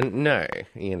he didn't know,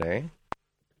 you know?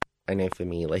 I know for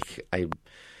me, like, I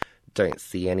don't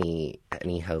see any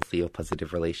healthy or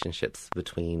positive relationships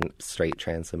between straight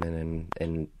trans women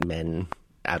and men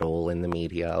at all in the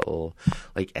media or,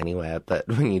 like, anywhere. But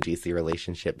when you do see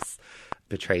relationships,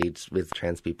 portrayed with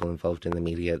trans people involved in the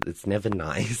media, it's never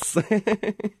nice.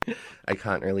 I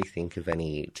can't really think of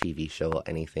any TV show or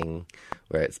anything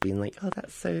where it's been like, oh,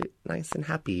 that's so nice and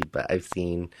happy. But I've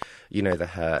seen, you know, the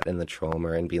hurt and the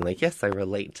trauma and being like, yes, I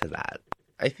relate to that.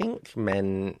 I think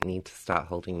men need to start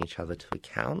holding each other to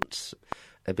account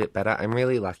a bit better. I'm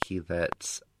really lucky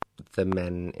that the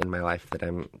men in my life that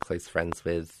I'm close friends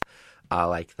with are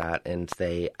like that, and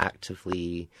they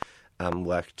actively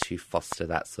work to foster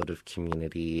that sort of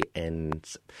community and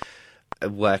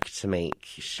work to make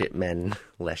shit men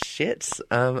less shit,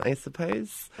 I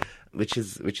suppose, which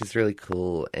is really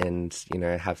cool. And, you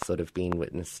know, have sort of been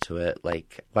witness to it.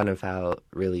 Like, one of our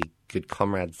really good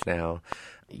comrades now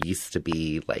used to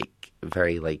be like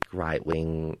very like right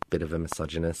wing, bit of a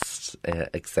misogynist,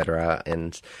 etc.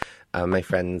 And my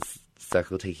friends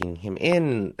circle taking him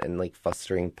in and like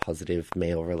fostering positive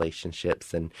male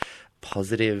relationships and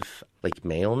positive like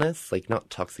maleness, like not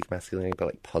toxic masculinity, but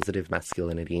like positive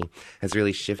masculinity has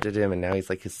really shifted him. And now he's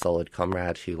like a solid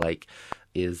comrade who like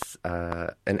is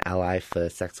an ally for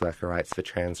sex worker rights, for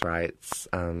trans rights,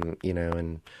 you know,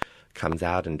 and comes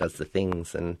out and does the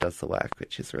things and does the work,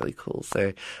 which is really cool.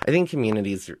 So I think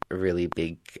community is a really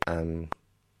big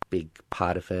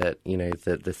part of it. You know,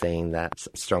 the saying that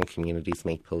strong communities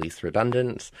make police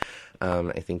redundant.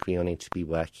 I think we all need to be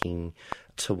working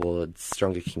towards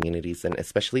stronger communities, and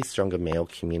especially stronger male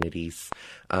communities,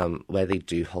 where they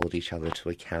do hold each other to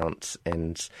account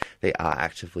and they are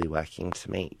actively working to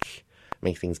make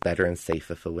things better and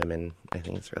safer for women. I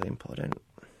think it's really important.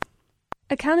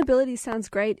 Accountability sounds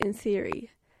great in theory.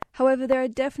 However, there are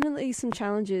definitely some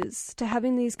challenges to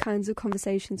having these kinds of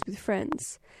conversations with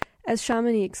friends, as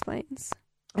Shamini explains.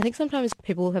 I think sometimes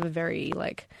people have a very,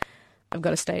 like, I've got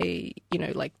to stay, you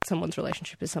know, like someone's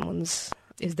relationship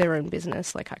is their own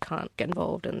business. Like, I can't get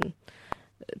involved and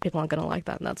people aren't going to like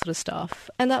that and that sort of stuff.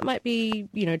 And that might be,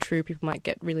 you know, true. People might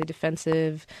get really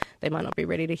defensive. They might not be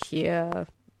ready to hear,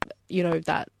 you know,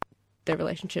 that their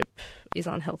relationship is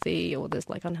unhealthy or there's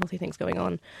like unhealthy things going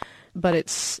on. But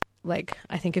it's like,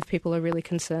 I think if people are really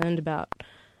concerned about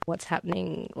what's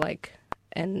happening, like,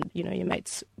 and, you know, your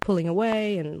mate's pulling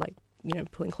away and, like, you know,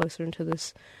 pulling closer into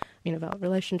this, you know, valid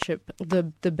relationship,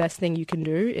 the best thing you can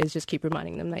do is just keep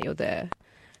reminding them that you're there,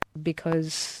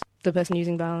 because the person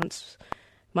using violence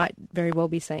might very well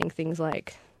be saying things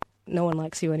like, no one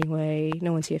likes you anyway,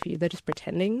 no one's here for you. They're just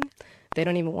pretending. They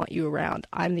don't even want you around.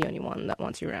 I'm the only one that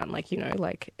wants you around, like, you know,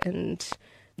 like, and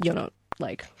you're not,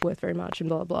 like, worth very much and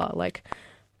blah, blah. Like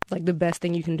the best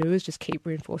thing you can do is just keep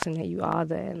reinforcing that you are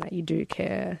there and that you do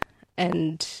care.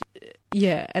 And,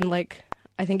 yeah, and, like,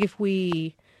 I think if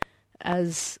we,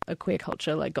 as a queer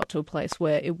culture, like, got to a place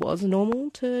where it was normal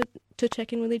to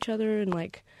check in with each other and,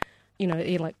 like, you know,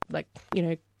 you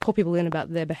know, call people in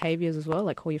about their behaviours as well,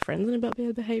 like, call your friends in about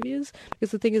their behaviours.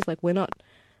 Because the thing is, like,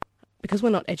 because we're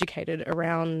not educated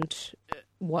around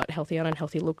what healthy and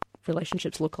unhealthy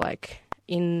relationships look like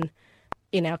in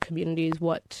our communities,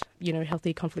 what, you know,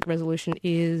 healthy conflict resolution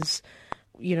is,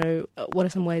 you know, what are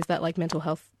some ways that, like, mental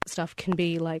health stuff can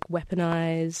be, like,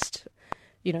 weaponized,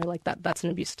 you know, like, that's an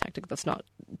abuse tactic. That's not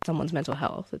someone's mental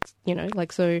health. It's, you know,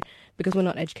 like, so because we're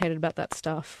not educated about that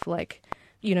stuff, like,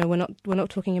 you know, we're not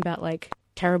talking about, like,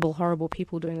 terrible, horrible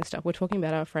people doing this stuff. We're talking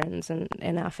about our friends and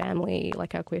our family,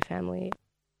 like our queer family.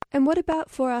 And what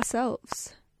about for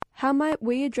ourselves? How might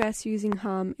we address using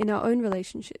harm in our own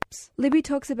relationships? Libby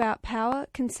talks about power,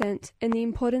 consent, and the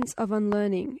importance of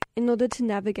unlearning in order to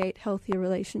navigate healthier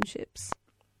relationships.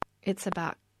 It's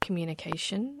about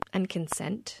communication and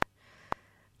consent,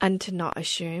 and to not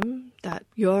assume that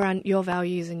your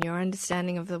values and your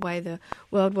understanding of the way the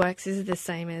world works is the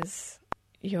same as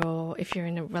if you're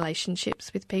in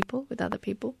relationships with other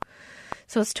people.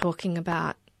 So it's talking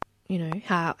about, you know,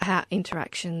 how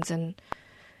interactions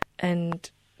and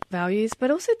values,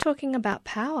 but also talking about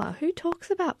power. Who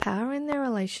talks about power in their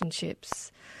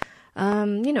relationships?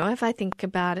 You know, if I think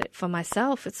about it for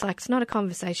myself, it's like, it's not a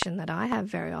conversation that I have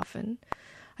very often.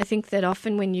 I think that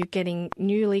often when you're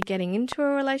newly getting into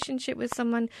a relationship with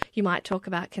someone, you might talk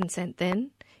about consent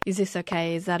then. Is this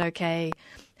okay? Is that okay?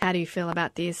 How do you feel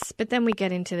about this? But then we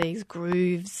get into these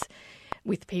grooves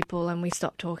with people and we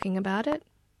stop talking about it.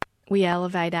 We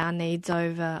elevate our needs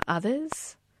over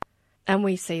others. And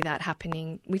we see that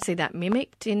happening. We see that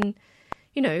mimicked in,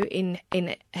 you know, in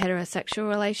heterosexual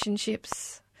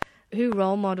relationships. Who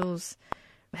role models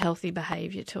healthy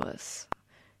behaviour to us?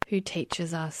 Who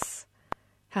teaches us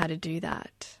how to do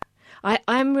that?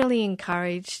 I'm really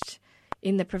encouraged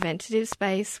in the preventative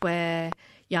space where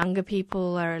younger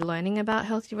people are learning about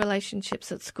healthy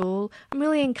relationships at school. I'm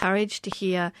really encouraged to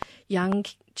hear young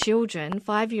children,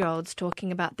 5-year-olds,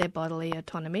 talking about their bodily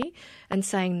autonomy and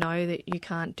saying, no, that you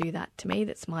can't do that to me.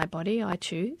 That's my body. I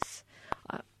choose.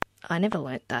 I never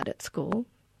learnt that at school.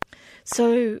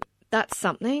 So that's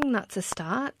something, that's a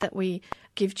start, that we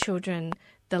give children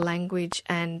the language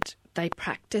and they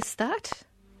practice that.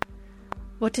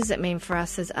 What does it mean for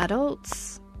us as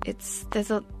adults?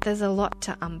 There's a lot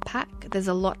to unpack. There's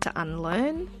a lot to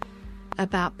unlearn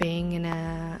about being in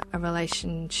a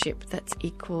relationship that's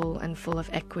equal and full of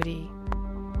equity.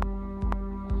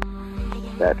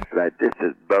 That's right. This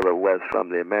is Bubba West from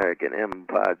the American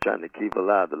Empire, trying to keep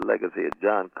alive the legacy of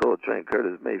John Coltrane,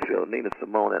 Curtis Mayfield, Nina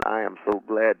Simone, and I am so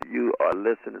glad you are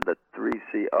listening to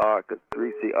 3CR, because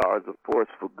 3CR is a force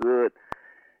for good.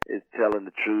 It's telling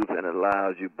the truth and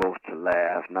allows you both to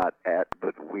laugh, not at,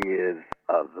 but with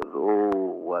others. Oh,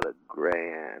 what a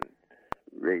grand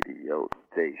radio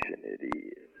station it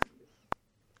is.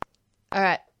 All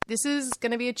right, this is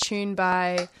going to be a tune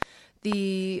by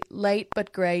the late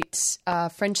but great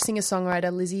French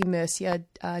singer-songwriter Lizzie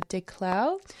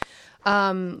Mercier-Desclaux.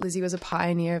 Lizzie was a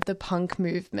pioneer of the punk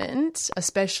movement,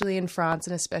 especially in France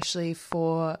and especially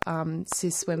for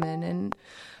cis women.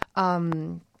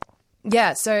 And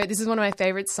yeah, so this is one of my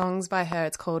favorite songs by her.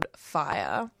 It's called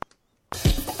Fire.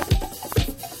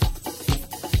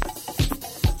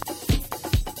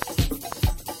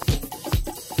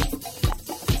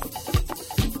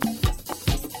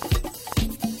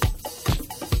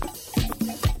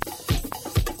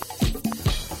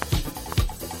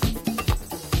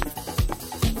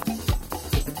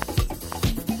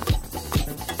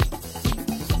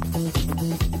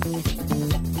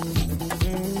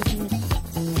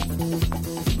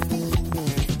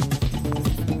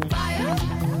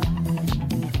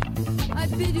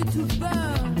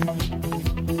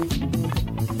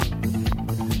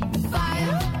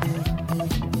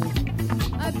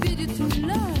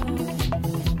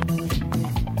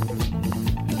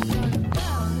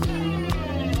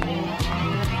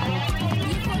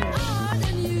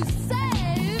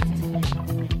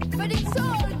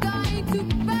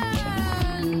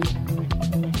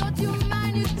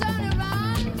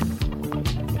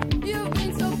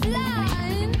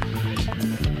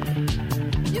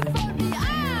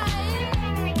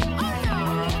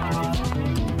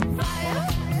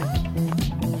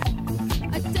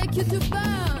 You to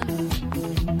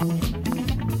burn.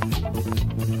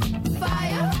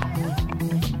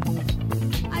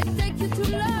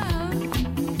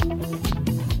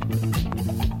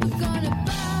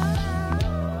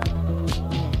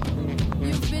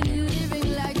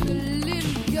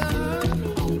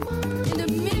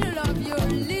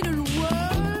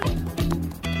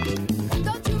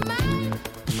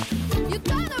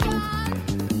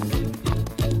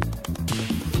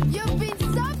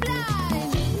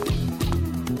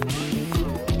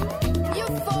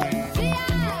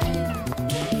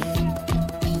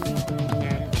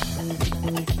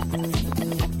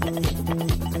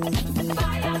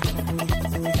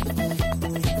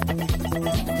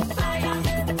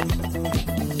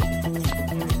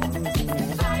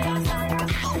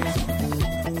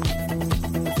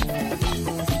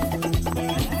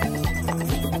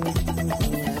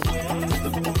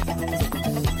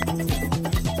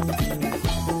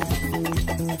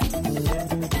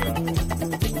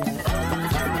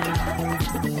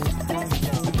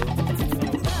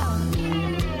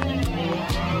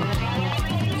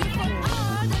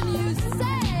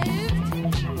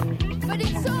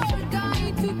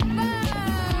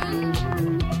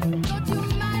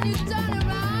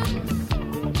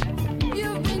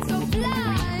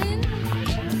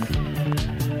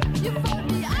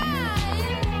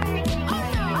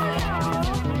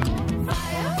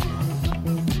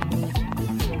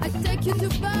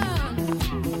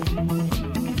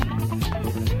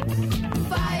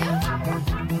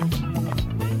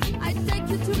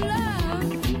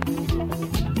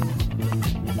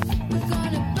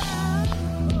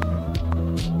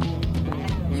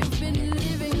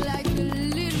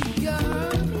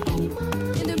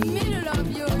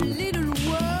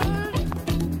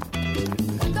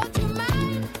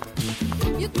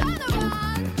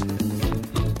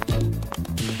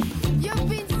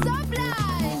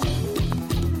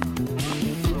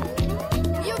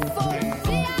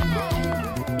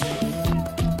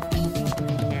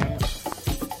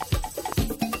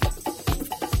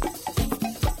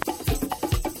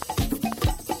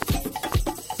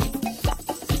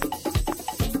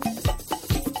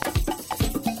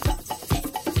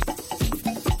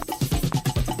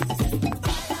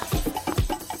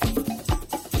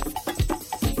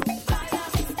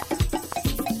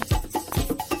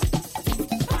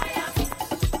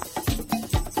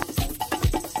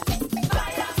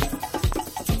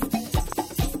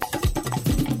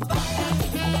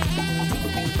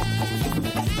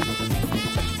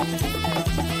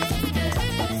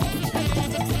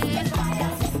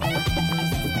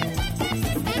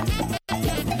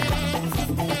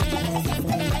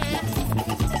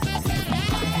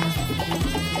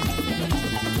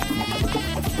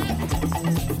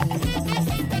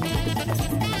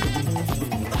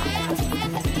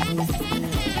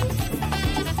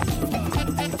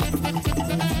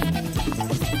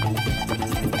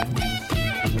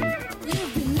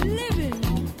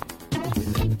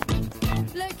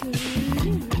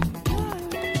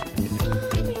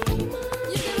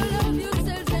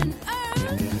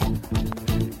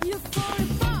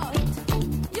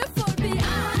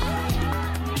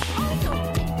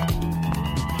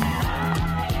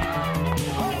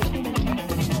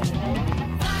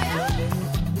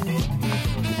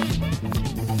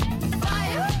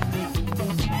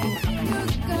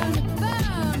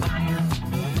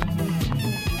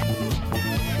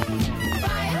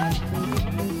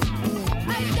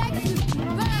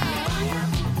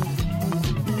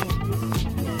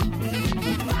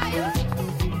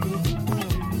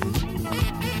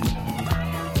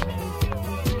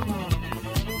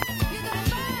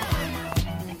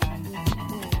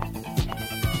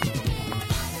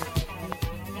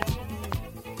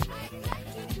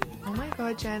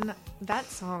 God, Jen, that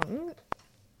song,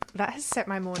 that has set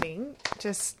my morning.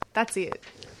 Just, that's it.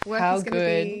 How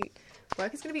good.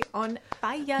 Work is going to be on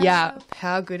fire. Yeah,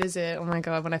 how good is it? Oh my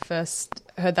God, when I first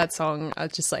heard that song, I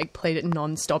just like played it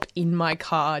non-stop in my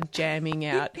car, jamming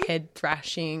out, head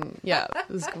thrashing. Yeah, it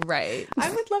was great.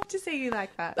 I would love to see you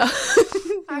like that.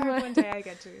 I hope one day I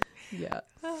get to. Yeah.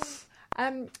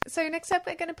 So next up,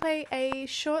 we're going to play a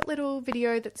short little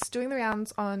video that's doing the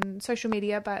rounds on social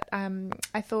media, but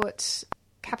I thought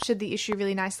captured the issue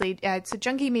really nicely. It's a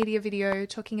Junkie Media video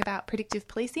talking about predictive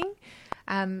policing.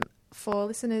 For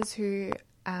listeners who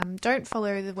don't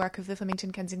follow the work of the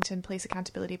Flemington Kensington Police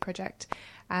Accountability Project,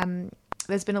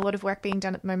 there's been a lot of work being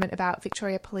done at the moment about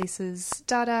Victoria Police's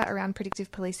data around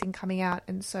predictive policing coming out,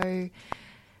 and so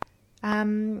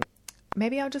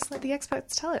maybe I'll just let the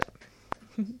experts tell it.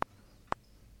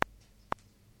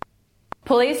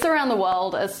 Police around the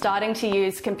world are starting to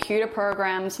use computer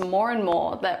programs more and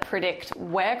more that predict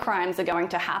where crimes are going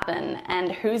to happen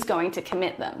and who's going to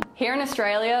commit them. Here in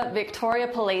Australia, Victoria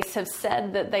Police have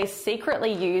said that they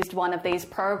secretly used one of these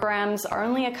programs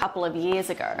only a couple of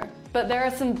years ago. But there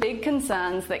are some big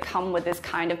concerns that come with this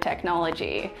kind of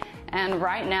technology, and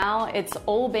right now it's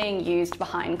all being used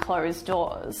behind closed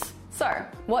doors. So,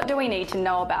 what do we need to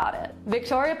know about it?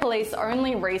 Victoria Police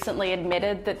only recently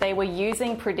admitted that they were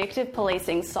using predictive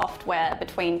policing software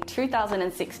between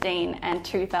 2016 and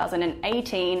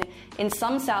 2018 in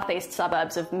some southeast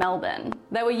suburbs of Melbourne.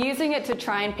 They were using it to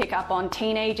try and pick up on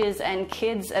teenagers and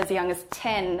kids as young as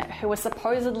 10 who were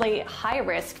supposedly high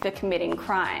risk for committing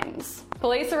crimes.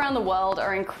 Police around the world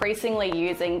are increasingly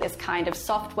using this kind of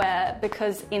software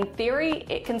because, in theory,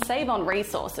 it can save on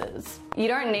resources. You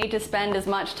don't need to spend as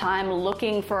much time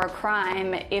looking for a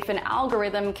crime if an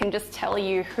algorithm can just tell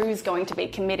you who's going to be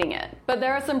committing it. But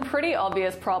there are some pretty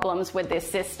obvious problems with this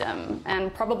system,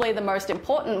 and probably the most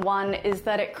important one is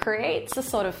that it creates a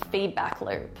sort of feedback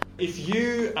loop. If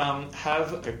you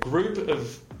have a group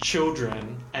of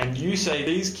children and you say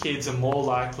these kids are more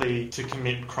likely to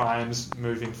commit crimes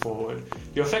moving forward,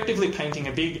 you're effectively painting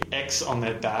a big X on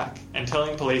their back and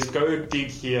telling police, go dig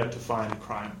here to find a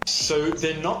crime. So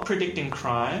they're not predicting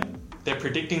crime, they're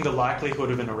predicting the likelihood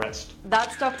of an arrest.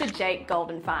 That's Dr. Jake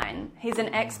Goldenfein. He's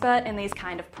an expert in these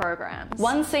kind of programs.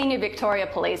 One senior Victoria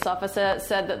police officer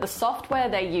said that the software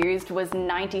they used was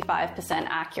 95%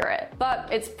 accurate. But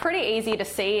it's pretty easy to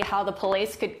see how the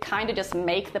police could kind of just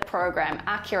make the program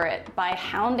accurate by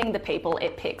hounding the people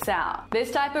it picks out. This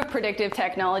type of predictive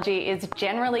technology is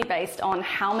generally based on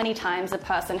how many times a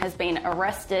person has been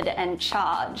arrested and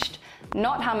charged,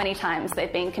 not how many times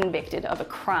they've been convicted of a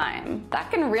crime. That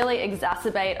can really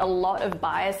exacerbate a lot of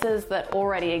biases that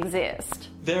already exist.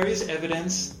 There is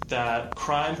evidence that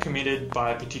crime committed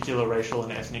by particular racial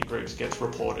and ethnic groups gets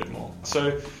reported more.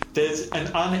 So there's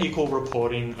an unequal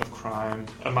reporting of crime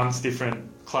amongst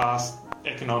different class,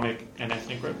 economic and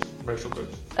ethnic groups, racial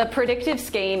groups. A predictive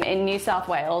scheme in New South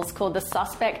Wales called the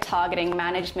Suspect Targeting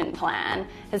Management Plan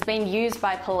has been used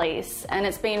by police, and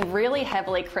it's been really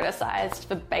heavily criticised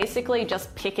for basically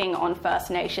just picking on First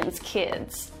Nations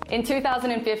kids. In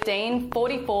 2015,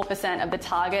 44% of the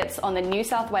targets on the New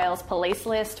South Wales police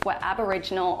list were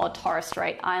Aboriginal or Torres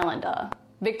Strait Islander.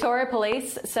 Victoria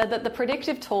Police said that the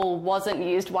predictive tool wasn't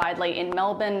used widely in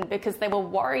Melbourne because they were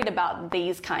worried about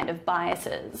these kind of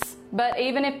biases. But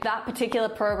even if that particular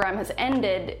program has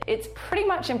ended, it's pretty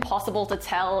much impossible to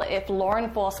tell if law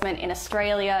enforcement in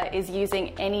Australia is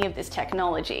using any of this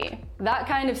technology. That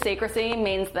kind of secrecy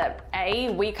means that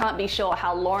A, we can't be sure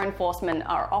how law enforcement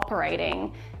are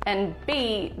operating, and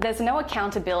B, there's no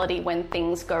accountability when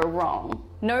things go wrong.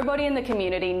 Nobody in the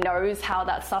community knows how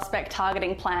that suspect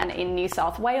targeting plan in New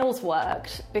South Wales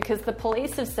worked because the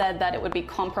police have said that it would be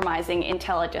compromising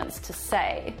intelligence to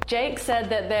say. Jake said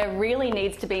that there really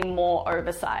needs to be more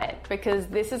oversight because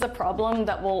this is a problem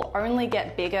that will only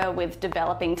get bigger with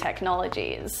developing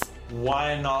technologies.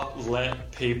 Why not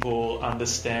let people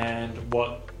understand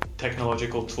what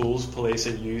technological tools police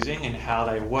are using and how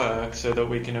they work so that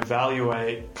we can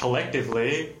evaluate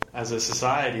collectively as a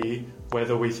society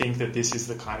whether we think that this is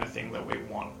the kind of thing that we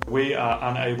want. We are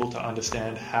unable to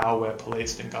understand how we're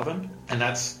policed and governed, and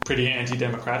that's pretty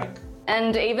anti-democratic.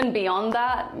 And even beyond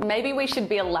that, maybe we should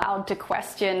be allowed to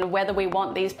question whether we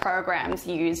want these programs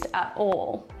used at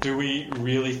all. Do we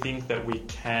really think that we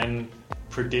can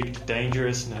predict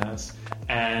dangerousness,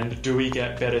 and do we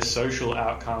get better social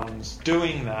outcomes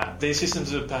doing that? These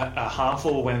systems are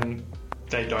harmful when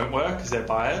they don't work because they're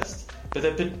biased, but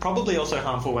they're probably also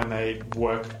harmful when they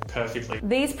work perfectly.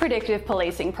 These predictive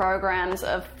policing programs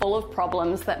are full of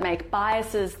problems that make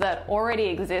biases that already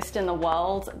exist in the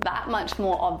world that much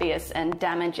more obvious and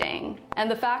damaging. And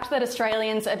the fact that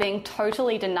Australians are being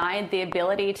totally denied the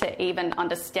ability to even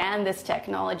understand this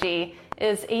technology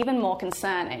is even more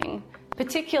concerning,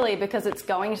 particularly because it's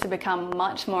going to become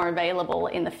much more available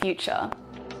in the future.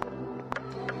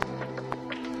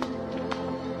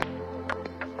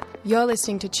 You're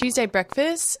listening to Tuesday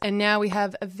Breakfast, and now we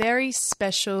have a very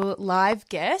special live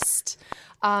guest.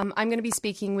 I'm going to be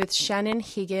speaking with Shannon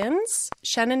Higgins.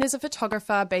 Shannon is a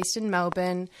photographer based in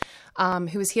Melbourne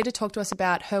who is here to talk to us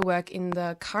about her work in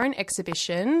the current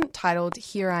exhibition titled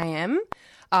Here I Am,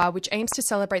 which aims to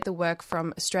celebrate the work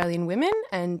from Australian women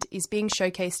and is being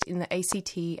showcased in the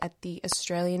ACT at the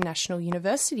Australian National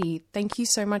University. Thank you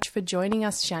so much for joining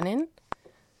us, Shannon.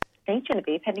 Thanks,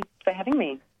 Genevieve. Thanks for having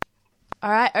me. All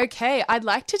right, okay. I'd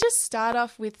like to just start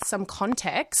off with some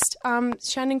context.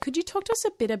 Shannon, could you talk to us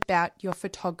a bit about your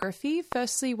photography?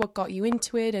 Firstly, what got you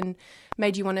into it and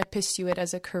made you want to pursue it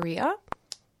as a career?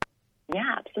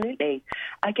 Yeah, absolutely.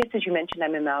 I guess, as you mentioned,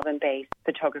 I'm a Melbourne-based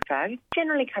photographer,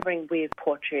 generally covering with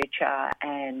portraiture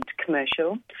and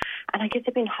commercial. And I guess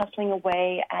I've been hustling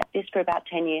away at this for about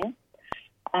 10 years.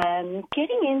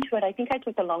 Getting into it, I think I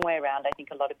took the long way around. I think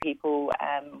a lot of people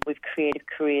with creative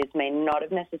careers may not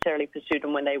have necessarily pursued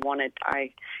them when they wanted.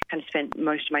 I kind of spent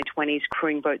most of my 20s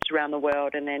crewing boats around the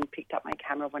world and then picked up my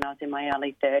camera when I was in my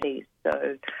early 30s.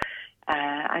 So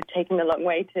I've taken the long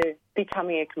way to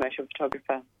becoming a commercial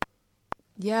photographer.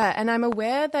 Yeah, and I'm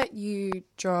aware that you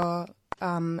draw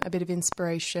a bit of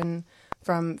inspiration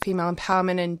from female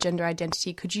empowerment and gender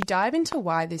identity. Could you dive into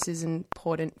why this is an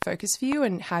important focus for you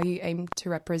and how you aim to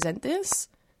represent this?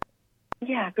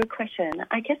 Yeah, good question.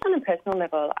 I guess on a personal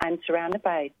level, I'm surrounded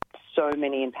by so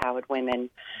many empowered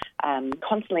women,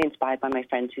 constantly inspired by my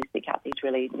friends who seek out these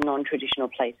really non-traditional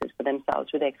places for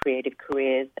themselves with their creative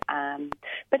careers.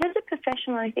 But as a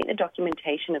professional, I think the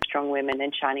documentation of strong women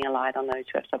and shining a light on those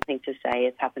who have something to say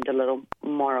has happened a little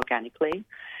more organically.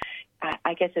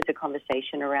 I guess it's a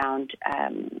conversation around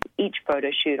each photo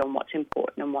shoot on what's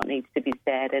important and what needs to be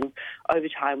said, and over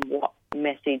time what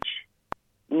message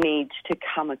needs to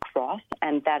come across,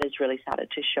 and that has really started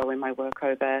to show in my work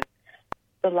over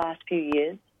the last few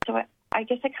years. So I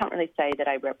guess I can't really say that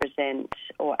I represent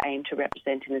or aim to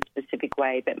represent in a specific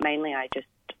way, but mainly I just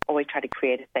always try to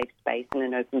create a safe space and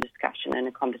an open discussion and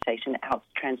a conversation that helps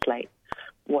translate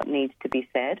what needs to be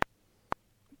said.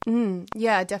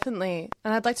 Yeah, definitely.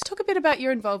 And I'd like to talk a bit about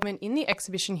your involvement in the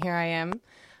exhibition Here I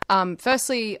Am.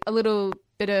 Firstly, a little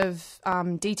bit of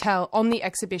detail on the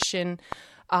exhibition,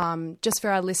 just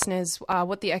for our listeners,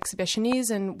 what the exhibition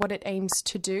is and what it aims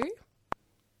to do.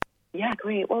 Yeah,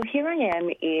 great. Well, Here I Am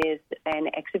is an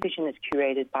exhibition that's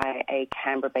curated by a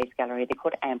Canberra-based gallery. They're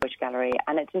called Ambush Gallery,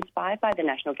 and it's inspired by the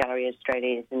National Gallery of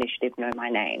Australia's initiative Know My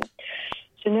Name.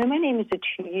 So Know My Name is a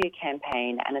 2-year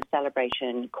campaign and a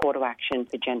celebration call to action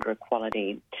for gender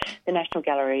equality. The National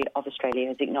Gallery of Australia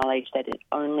has acknowledged that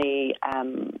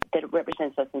that it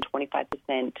represents less than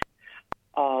 25%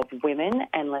 of women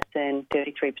and less than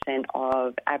 33%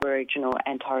 of Aboriginal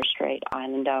and Torres Strait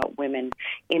Islander women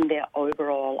in their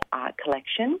overall art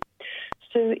collection.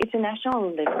 So it's a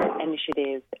national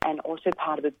initiative and also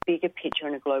part of a bigger picture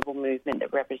and a global movement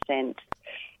that represents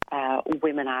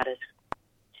women artists.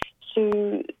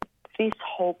 So this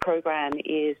whole program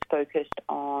is focused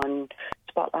on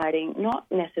spotlighting not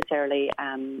necessarily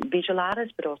visual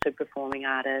artists but also performing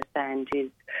artists, and is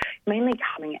mainly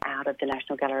coming out of the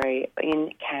National Gallery in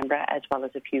Canberra as well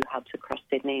as a few hubs across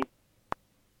Sydney.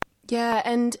 Yeah,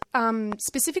 and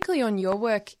specifically on your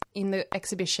work in the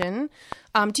exhibition,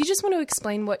 do you just want to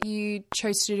explain what you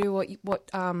chose to do,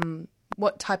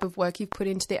 what type of work you've put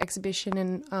into the exhibition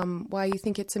and why you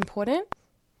think it's important?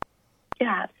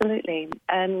 Yeah, absolutely.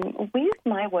 With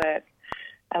my work,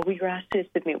 we were asked to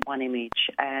submit one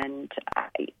image, and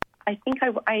I think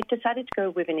I decided to go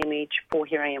with an image for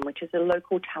Here I Am, which is a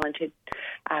local talented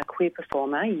queer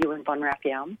performer, Ewan von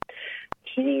Raphael.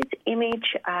 His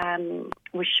image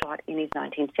was shot in his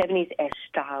 1970s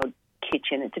S-style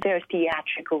kitchen. It's a very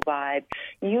theatrical vibe.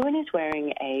 Ewan is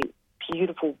wearing a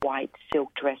beautiful white silk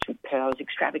dress with pearls,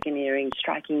 extravagant earrings,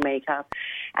 striking makeup,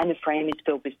 and the frame is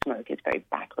filled with smoke. It's very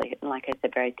backlit and, like I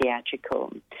said, very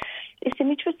theatrical. This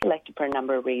image was selected for a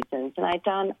number of reasons, and I'd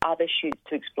done other shoots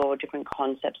to explore different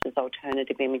concepts as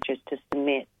alternative images to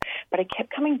submit, but I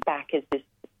kept coming back to this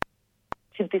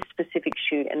specific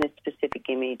shoot and this specific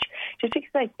image, just because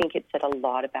I think it said a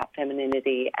lot about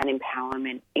femininity and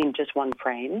empowerment in just one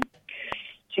frame.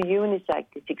 So Ewan is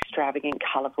like this extravagant,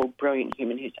 colourful, brilliant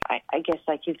human who's, I guess,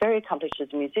 like he's very accomplished as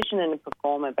a musician and a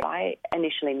performer, but I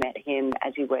initially met him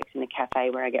as he works in a cafe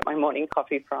where I get my morning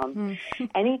coffee from.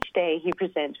 And each day he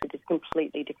presents with this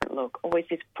completely different look, always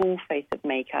this full face of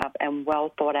makeup and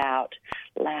well thought out,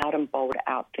 loud and bold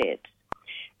outfits.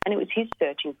 And it was his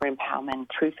searching for empowerment,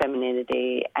 true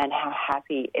femininity, and how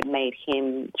happy it made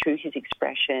him through his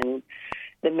expression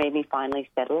that made me finally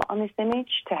settle on this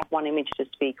image. To have one image to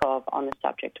speak of on the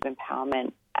subject of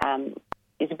empowerment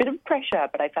is a bit of pressure,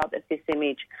 but I felt that this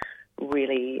image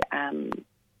really kind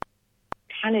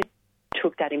of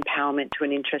took that empowerment to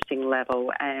an interesting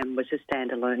level and was a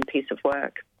standalone piece of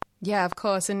work. Yeah, of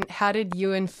course. And how did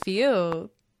Ewan feel,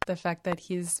 the fact that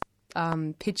his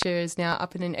picture is now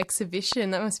up in an exhibition?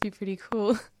 That must be pretty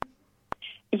cool.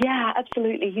 Yeah,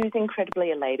 absolutely. He was incredibly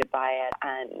elated by it,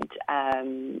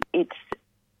 and it's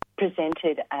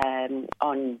presented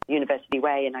on University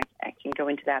Way, and I can go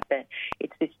into that, but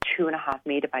it's this 2.5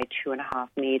 metre by 2.5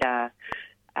 metre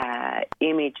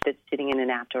image that's sitting in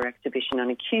an outdoor exhibition on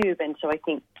a cube. And so I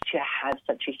think to have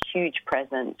such a huge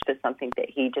presence for something that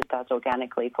he just does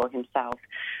organically for himself,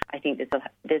 I think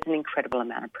there's an incredible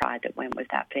amount of pride that went with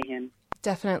that for him.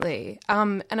 Definitely.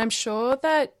 And I'm sure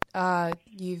that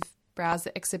you've browsed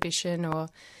the exhibition or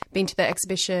been to the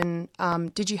exhibition.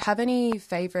 Did you have any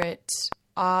favourite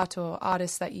art or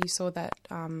artists that you saw that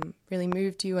really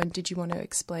moved you, and did you want to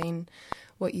explain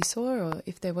what you saw or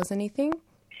if there was anything?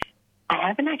 I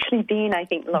haven't actually been. I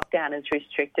think lockdown has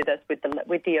restricted us with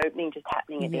the opening just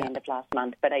happening at the end of last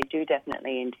month, but I do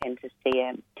definitely intend to see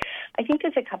it. I think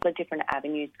there's a couple of different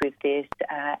avenues with this.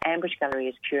 Ambush Gallery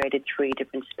has curated 3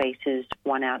 different spaces,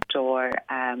 one outdoor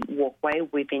walkway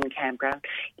within Canberra.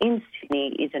 In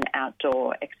Sydney is an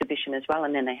outdoor exhibition as well,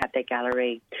 and then they have their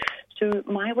gallery. So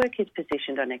my work is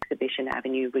positioned on Exhibition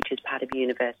Avenue, which is part of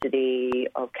University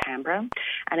of Canberra,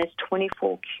 and it's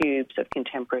 24 cubes of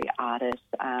contemporary artists,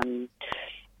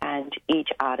 and each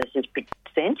artist is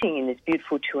presenting in this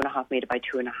beautiful 2.5 metre by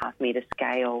 2.5 metre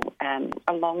scale.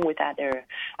 Along with that, there are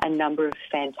a number of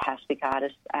fantastic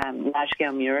artists,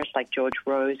 large-scale muralists like George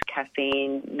Rose,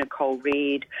 Caffeine, Nicole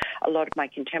Reed, a lot of my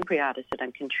contemporary artists that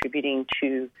I'm contributing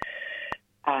to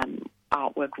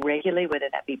artwork regularly, whether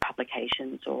that be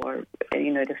publications or,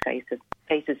 the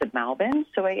Faces of Melbourne.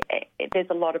 So there's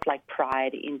a lot of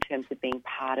pride in terms of being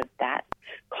part of that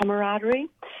camaraderie.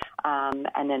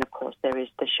 And then, of course, there is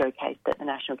the showcase that the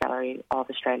National Gallery of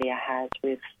Australia has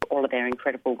with all of their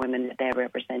incredible women that they're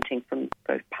representing from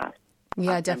both past.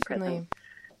 Yeah, definitely.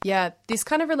 Yeah, this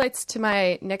kind of relates to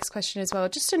my next question as well.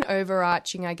 Just an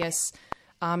overarching, I guess,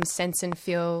 sense and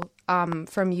feel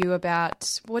from you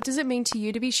about what does it mean to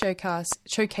you to be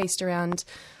showcased around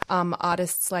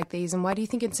artists like these, and why do you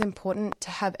think it's important to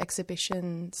have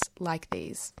exhibitions like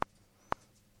these?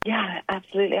 Yeah,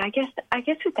 absolutely. I guess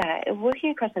with that,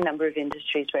 working across a number of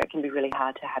industries where it can be really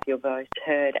hard to have your voice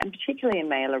heard, and particularly in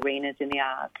male arenas in the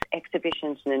arts,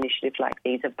 exhibitions and initiatives like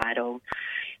these are vital.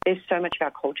 There's so much of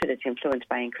our culture that's influenced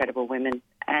by incredible women,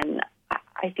 and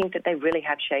I think that they really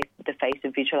have shaped the face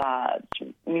of visual arts,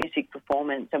 music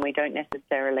performance, and we don't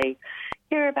necessarily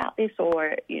hear about this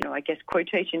or, I guess,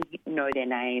 quotation, know their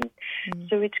name.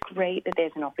 So it's great that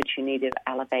there's an opportunity to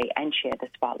elevate and share the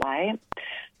spotlight.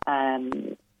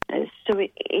 So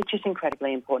it's just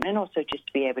incredibly important, and also just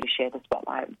to be able to share the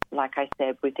spotlight, like I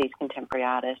said, with these contemporary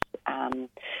artists,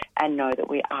 and know that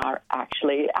we are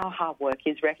actually, our hard work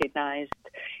is recognised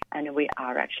and we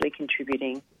are actually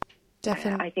contributing.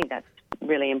 Definitely. I think that's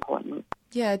really important.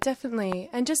 Yeah, definitely.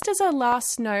 And just as a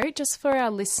last note, just for our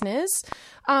listeners,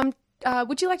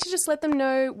 would you like to just let them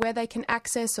know where they can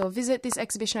access or visit this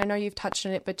exhibition? I know you've touched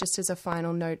on it, but just as a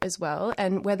final note as well,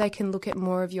 and where they can look at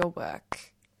more of your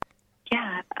work.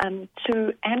 Yeah,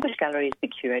 so Ambush Gallery is the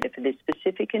curator for this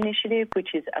specific initiative,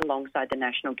 which is alongside the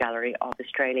National Gallery of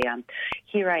Australia.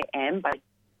 Here I Am, by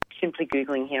simply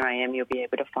Googling Here I Am, you'll be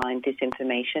able to find this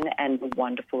information and the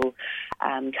wonderful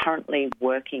currently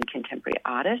working contemporary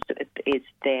artists. It's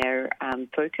their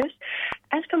focus.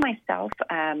 As for myself,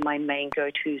 my main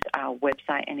go-tos are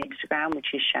website and Instagram,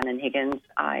 which is Shannon Higgins.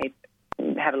 I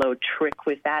have a little trick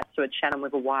with that, so it's Shannon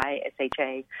with a Y,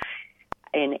 SHANNYN,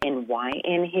 and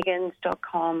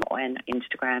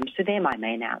Instagram. So they're my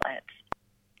main outlets.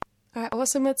 All right,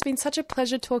 awesome. It's been such a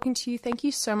pleasure talking to you. Thank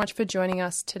you so much for joining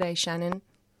us today, Shannon.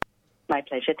 My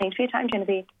pleasure. Thanks for your time,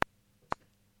 Genevieve.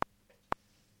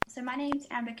 So my name's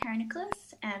Amber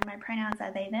Karen-Nicholas, and my pronouns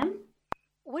are they, them.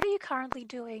 What are you currently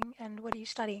doing, and what are you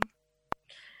studying?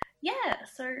 Yeah,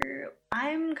 so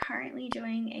I'm currently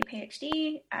doing a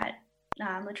PhD at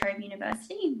La Trobe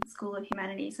University, School of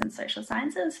Humanities and Social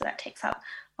Sciences, so that takes up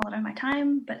a lot of my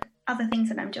time, but other things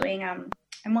that I'm doing,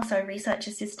 I'm also a research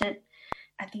assistant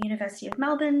at the University of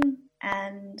Melbourne,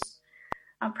 and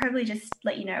I'll probably just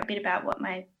let you know a bit about what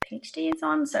my PhD is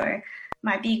on. So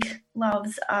my big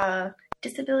loves are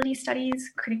disability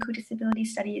studies, critical disability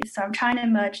studies. So I'm trying to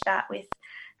merge that with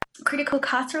critical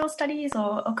carceral studies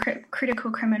or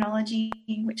critical criminology,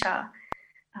 which are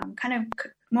kind of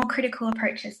more critical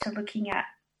approaches to looking at,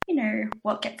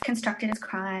 what gets constructed as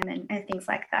crime and things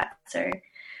like that. So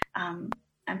I'm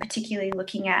particularly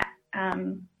looking at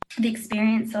the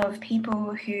experience of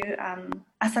people who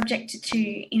are subjected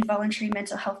to involuntary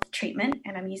mental health treatment,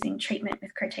 and I'm using treatment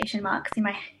with quotation marks in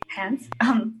my hands,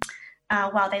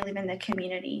 while they live in the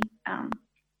community.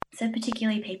 So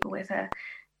particularly people with a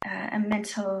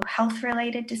mental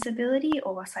health-related disability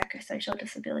or a psychosocial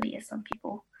disability, as some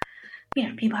people,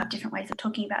 people have different ways of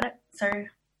talking about it. So,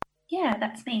 yeah,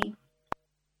 that's me.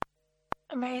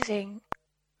 Amazing.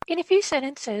 In a few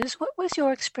sentences, what was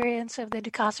your experience of the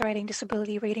Decarcerating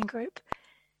Disability Reading Group?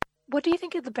 What do you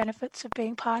think are the benefits of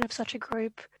being part of such a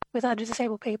group with other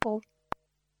disabled people?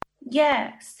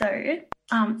 Yeah, so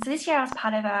this year I was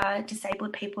part of a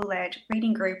disabled people-led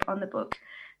reading group on the book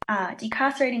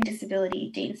Decarcerating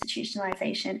Disability,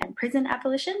 Deinstitutionalization and Prison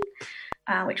Abolition,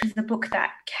 which was the book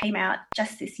that came out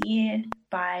just this year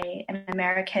by an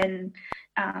American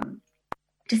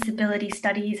disability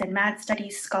studies and MAD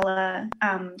studies scholar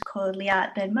called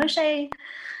Liat Ben-Moshe.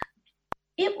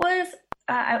 It was,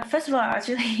 first of all, I was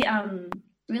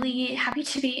really happy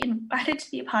to be invited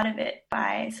to be a part of it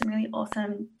by some really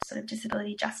awesome sort of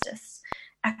disability justice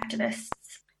activists,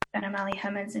 Ben-Amali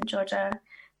Hermans and Georgia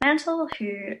Mantle,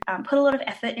 who put a lot of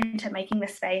effort into making the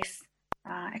space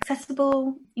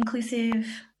accessible, inclusive,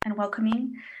 and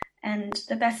welcoming. And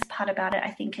the best part about it,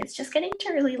 I think, is just getting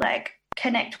to really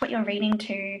connect what you're reading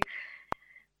to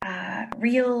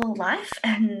real life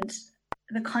and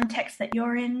the context that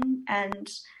you're in, and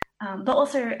but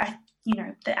also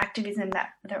the activism that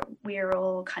we're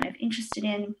all kind of interested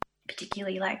in,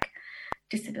 particularly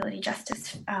disability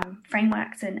justice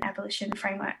frameworks and abolition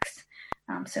frameworks.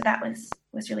 So that was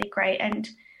really great, and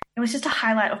it was just a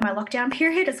highlight of my lockdown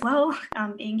period as well,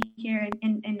 being here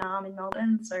in Naarm in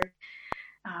Melbourne. So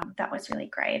that was really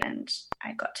great, and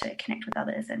I got to connect with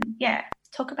others and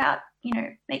talk about,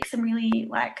 make some really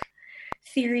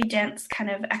theory dense kind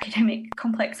of academic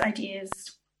complex ideas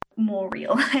more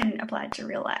real and applied to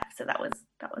real life. So that was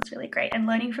really great, and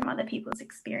learning from other people's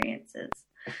experiences.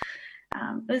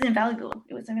 It was invaluable.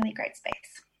 It was a really great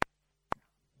space.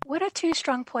 What are 2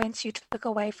 strong points you took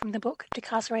away from the book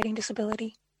Decarcerating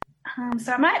Disability?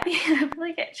 So I might be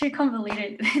really get too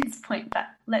convoluted at this point, but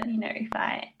let me know if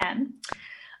I am.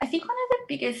 I think one of the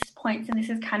biggest points, and this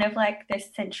is kind of the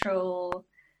central,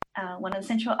 one of the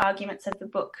central arguments of the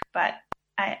book, but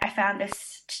I found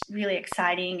this really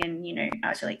exciting, and I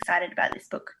was really excited about this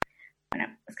book when it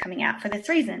was coming out for this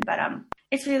reason. But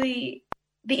it's really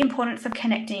the importance of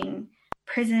connecting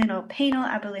prison or penal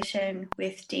abolition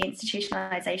with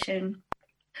deinstitutionalization.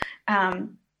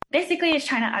 Basically, it's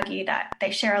trying to argue that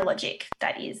they share a logic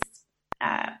that is,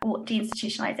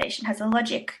 deinstitutionalization has a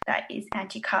logic that is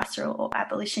anti-carceral or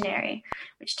abolitionary,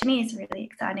 which to me is a really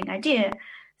exciting idea.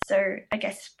 So I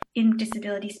guess in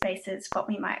disability spaces, what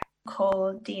we might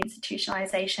call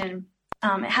deinstitutionalization,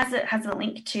 it has a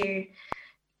link to,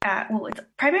 it's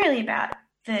primarily about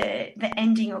the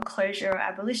ending or closure or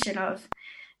abolition of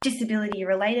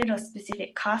disability-related or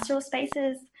specific carceral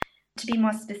spaces. To be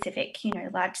more specific,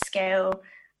 large-scale,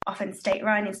 often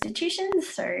state-run institutions,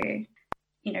 so,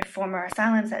 former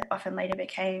asylums that often later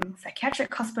became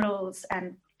psychiatric hospitals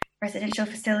and residential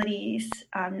facilities,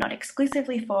 not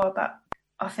exclusively for, but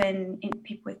often in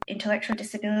people with intellectual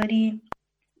disability.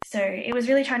 So it was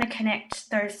really trying to connect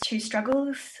those 2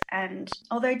 struggles, and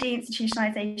although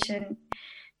deinstitutionalization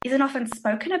isn't often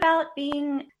spoken about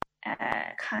being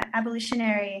kind of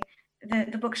abolitionary,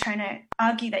 the book's trying to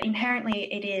argue that inherently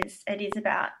it is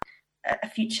about a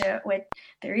future where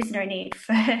there is no need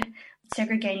for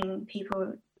segregating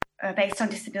people based on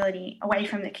disability away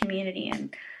from the community,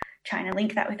 and trying to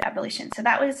link that with abolition. So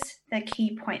that was the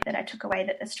key point that I took away,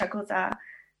 that the struggles are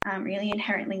really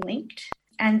inherently linked,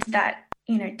 and that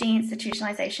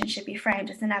deinstitutionalization should be framed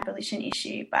as an abolition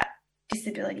issue, but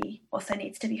disability also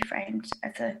needs to be framed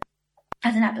as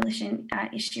an abolition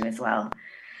issue as well.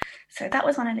 So that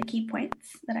was one of the key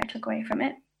points that I took away from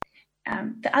it.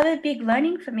 The other big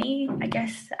learning for me, I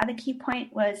guess, the other key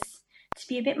point was to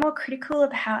be a bit more critical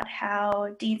about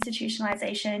how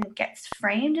deinstitutionalization gets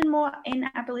framed in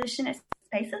abolitionist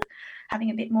spaces, having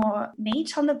a bit more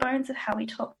meat on the bones of how we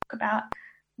talk about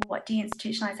what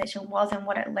deinstitutionalization was and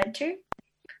what it led to.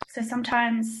 So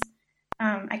sometimes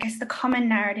I guess the common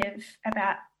narrative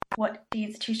about what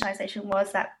deinstitutionalization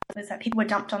was that people were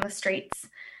dumped on the streets.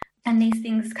 And these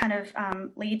things kind of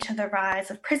lead to the rise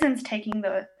of prisons taking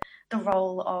the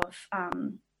role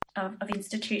of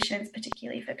institutions,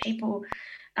 particularly for people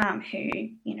who,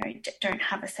 don't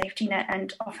have a safety net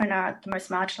and often are the most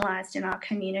marginalized in our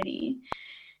community.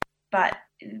 But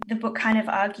the book kind of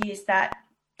argues that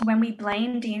when we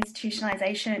blame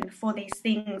deinstitutionalization for these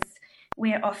things,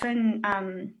 we're often,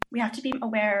 we have to be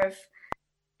aware of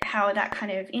how that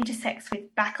kind of intersects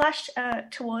with backlash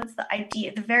towards the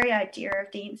very idea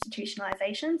of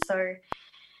deinstitutionalization. So,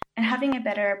 and having a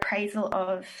better appraisal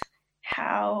of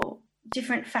how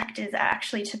different factors are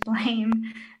actually to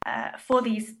blame for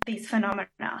these phenomena.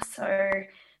 So,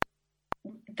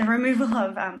 the removal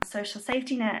of social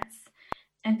safety nets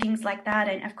and things like that,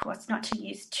 and of course, not to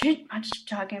use too much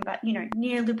jargon, but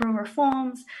neoliberal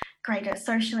reforms, greater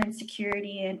social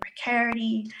insecurity and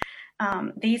precarity.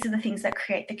 These are the things that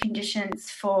create the conditions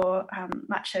for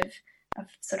much of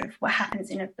sort of what happens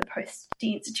in the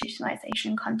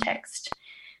post-deinstitutionalization context.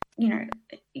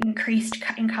 Increased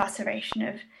incarceration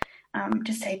of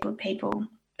disabled people,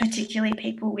 particularly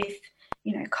people with,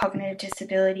 cognitive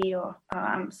disability or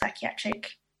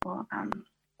psychiatric or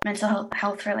mental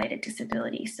health-related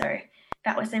disability. So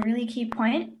that was a really key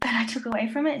point that I took away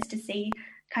from it, is to see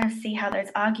how those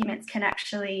arguments can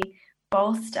actually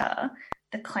bolster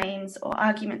the claims or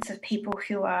arguments of people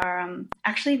who are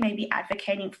actually maybe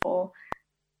advocating for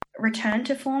return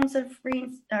to forms of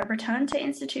return to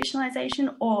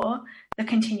institutionalization or the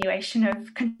continuation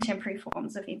of contemporary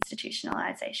forms of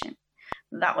institutionalization.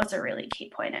 That was a really key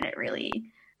point, and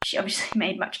she obviously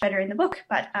made much better in the book,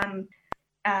 but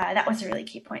that was a really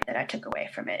key point that I took away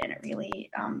from it, and it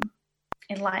really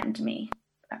enlightened me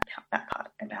about that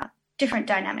part, about different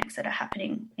dynamics that are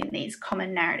happening in these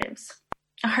common narratives.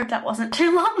 I hope that wasn't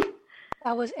too long.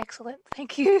 That was excellent.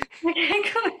 Thank you. Okay,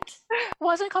 good.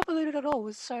 Wasn't convoluted at all. It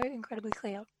was so incredibly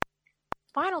clear.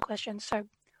 Final question. So,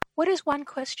 what is one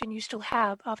question you still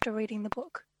have after reading the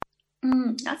book?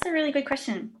 That's a really good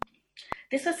question.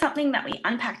 This was something that we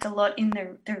unpacked a lot in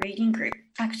the reading group,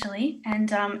 actually.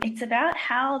 And it's about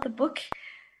how the book...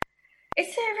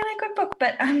 It's a really good book,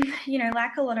 but,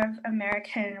 like a lot of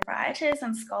American writers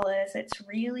and scholars, it's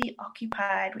really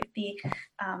occupied with the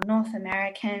North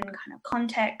American kind of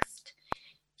context.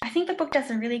 I think the book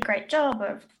does a really great job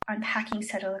of unpacking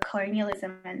settler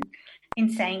colonialism, and in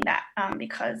saying that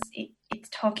because it's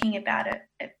talking about a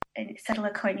settler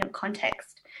colonial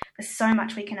context. There's so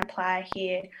much we can apply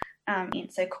here in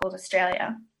so-called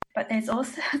Australia. But there's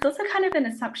also kind of an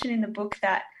assumption in the book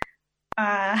that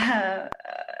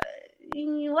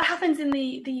what happens in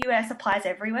the US applies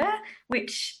everywhere,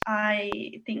 which I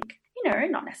think,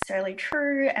 not necessarily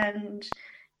true. And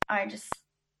I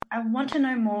want to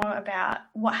know more about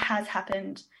what has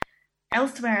happened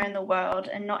elsewhere in the world,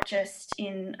 and not just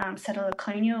in settler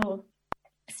colonial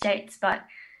states, but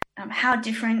how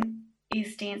different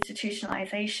is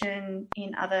deinstitutionalization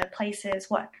in other places?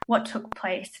 What took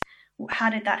place? How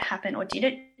did that happen, or did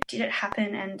it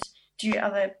happen? And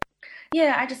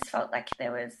I just felt like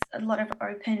there was a lot of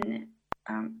I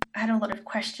had a lot of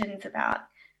questions about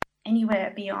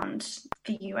anywhere beyond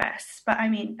the US. But I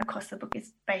mean, of course, the book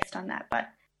is based on that, but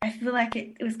I feel like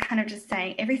it was kind of just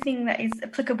saying everything that is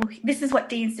applicable. This is what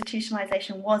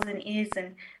deinstitutionalization was and is,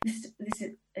 and this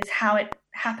is how it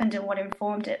happened and what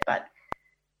informed it. But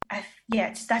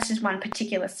that's just one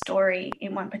particular story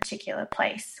in one particular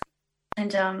place.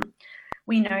 And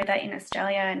we know that in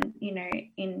Australia and,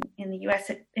 in the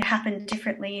US, it happened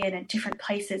differently and at different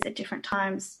places at different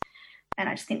times. And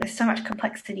I just think there's so much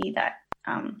complexity that,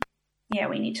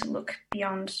 we need to look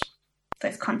beyond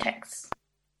those contexts.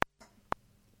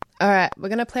 All right, we're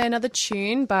going to play another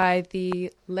tune by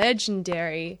the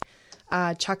legendary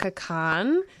Chaka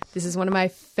Khan. This is one of my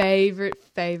favorite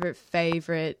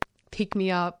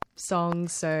pick-me-up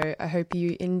songs, so I hope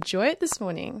you enjoy it this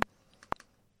morning.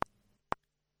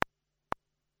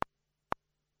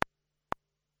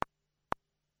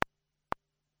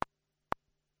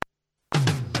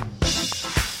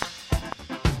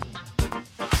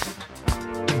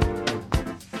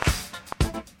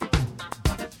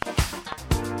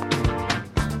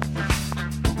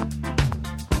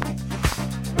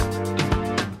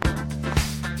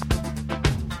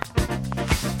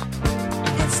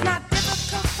 It's not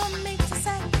difficult for me to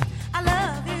say I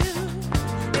love you.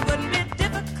 It would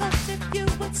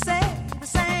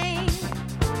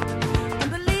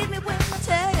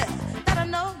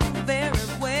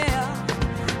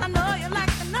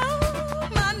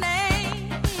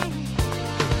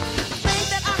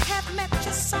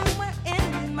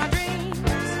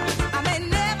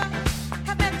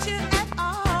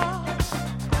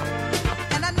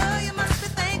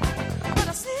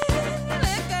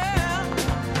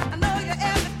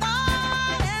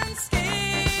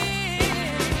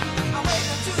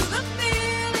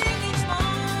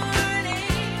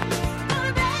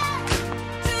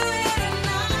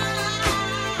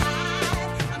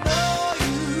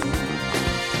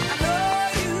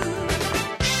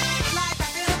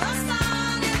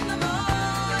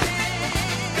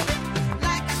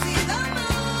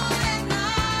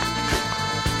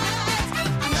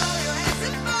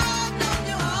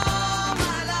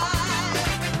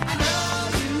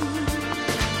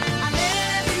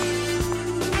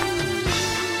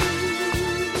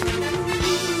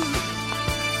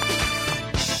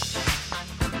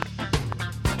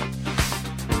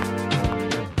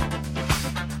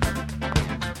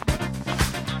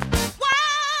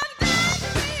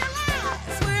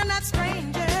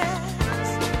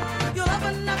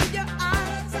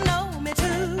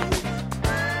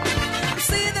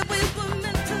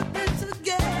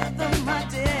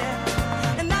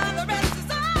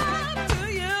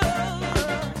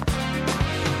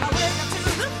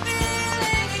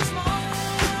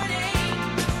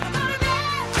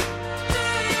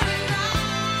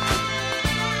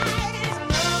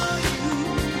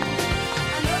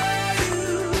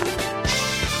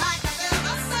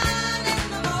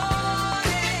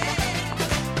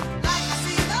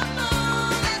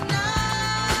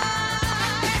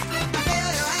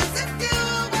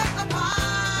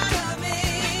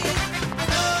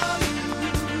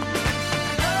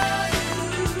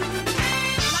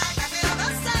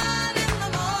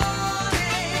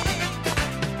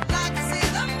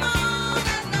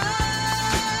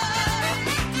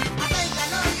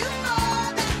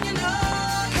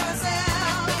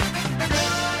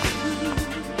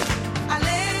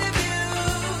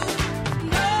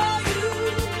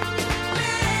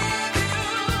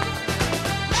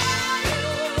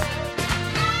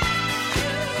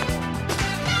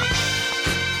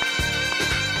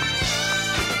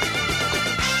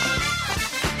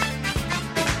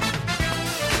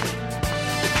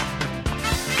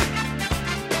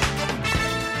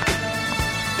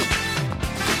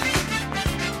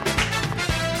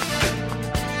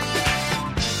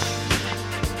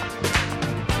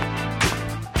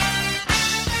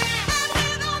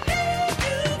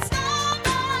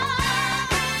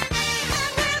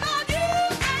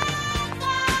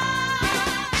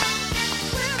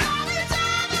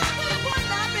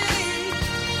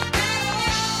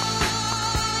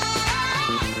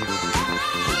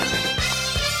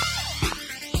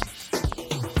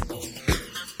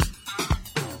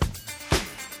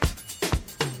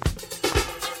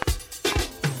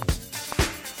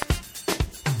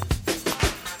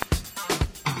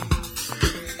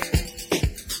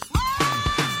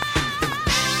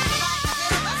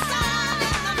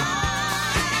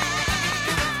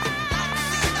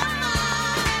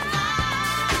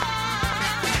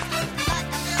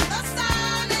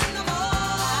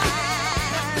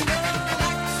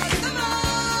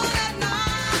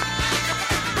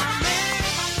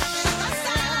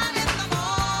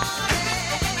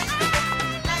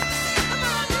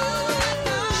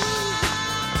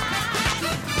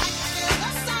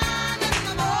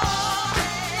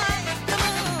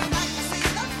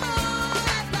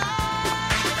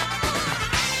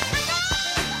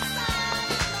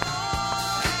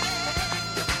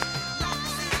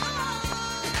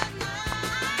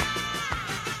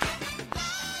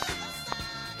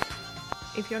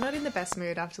if you're not in the best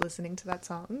mood after listening to that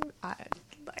song,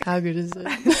 how good is it?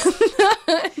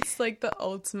 It's like the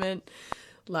ultimate,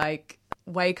 like,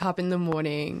 wake up in the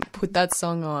morning, put that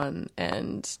song on,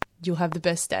 and you'll have the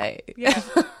best day. Yeah,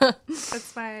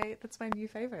 that's my new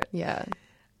favourite. Yeah.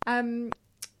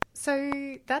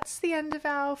 So that's the end of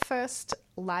our first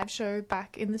live show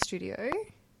back in the studio.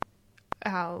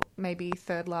 Our maybe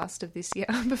third last of this year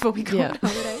before we go on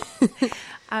holiday.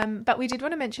 But we did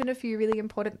want to mention a few really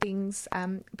important things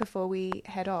before we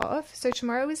head off. So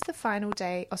tomorrow is the final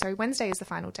day, Wednesday is the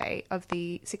final day of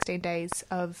the 16 days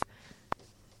of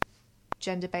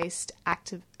gender-based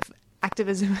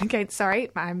activism against,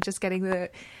 I'm just getting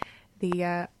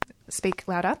the speak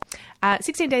louder.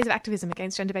 16 days of activism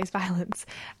against gender-based violence.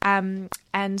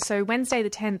 And so Wednesday the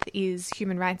 10th is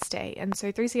Human Rights Day. And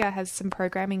so 3CR has some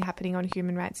programming happening on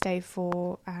Human Rights Day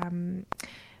for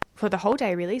the whole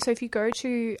day, really. So if you go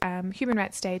to Human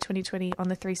Rights Day 2020 on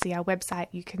the 3CR website,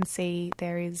 you can see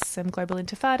there is some Global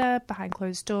Intifada behind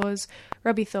closed doors.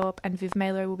 Robbie Thorpe and Viv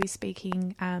Malo will be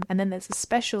speaking. And then there's a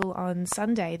special on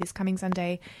Sunday, this coming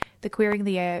Sunday, the Queering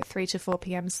the Air 3 to 4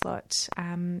 p.m. slot.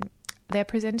 They're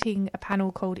presenting a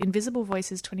panel called Invisible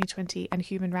Voices 2020 and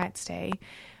Human Rights Day,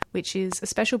 which is a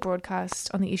special broadcast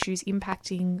on the issues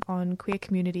impacting on queer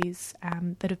communities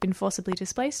that have been forcibly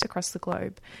displaced across the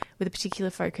globe, with a particular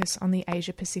focus on the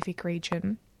Asia-Pacific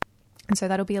region. And so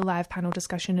that'll be a live panel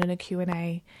discussion and a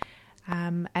Q&A.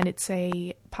 And it's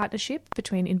a partnership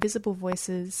between Invisible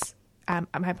Voices, a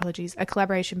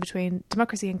collaboration between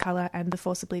Democracy in Colour and the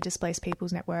Forcibly Displaced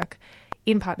Peoples Network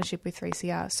in partnership with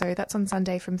 3CR. So that's on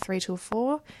Sunday from 3 till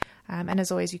 4. And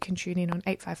as always, you can tune in on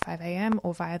 855 AM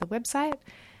or via the website.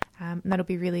 And that'll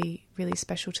be really, really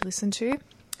special to listen to.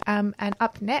 And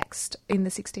up next in the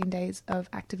 16 Days of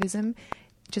Activism,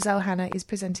 Giselle Hanna is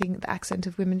presenting the Accent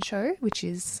of Women show, which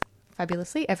is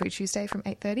fabulously every Tuesday from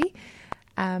 8:30.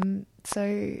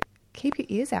 So keep your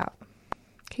ears out.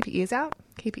 Keep your ears out.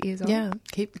 Keep your ears on. Yeah.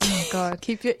 Oh God.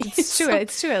 Keep your ears. It's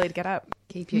too early to get up.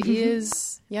 Keep your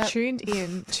ears tuned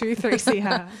in to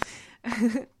 3CR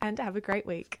and have a great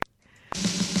week.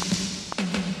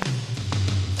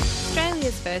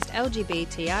 Australia's first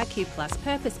LGBTIQ+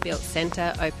 purpose-built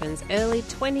centre opens early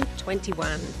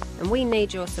 2021 and we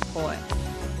need your support.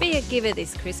 Be a giver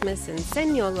this Christmas and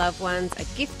send your loved ones a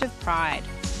gift of pride.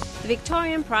 The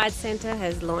Victorian Pride Centre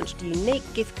has launched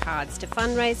unique gift cards to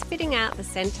fundraise fitting out the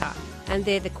centre, and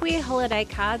they're the queer holiday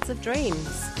cards of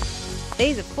dreams.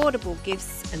 These affordable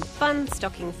gifts and fun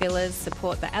stocking fillers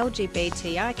support the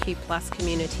LGBTIQ+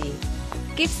 community.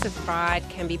 Gifts of pride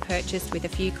can be purchased with a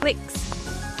few clicks.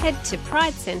 Head to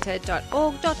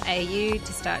pridecentre.org.au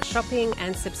to start shopping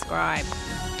and subscribe.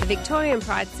 The Victorian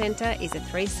Pride Centre is a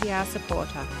 3CR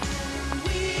supporter.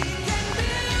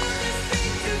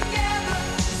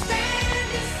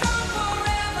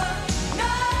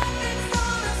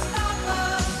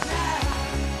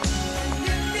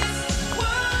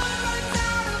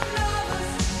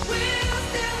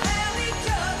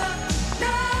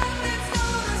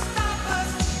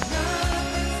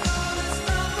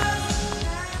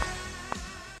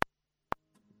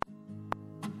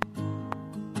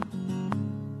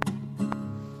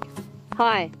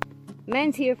 Hi,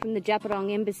 Mans here from the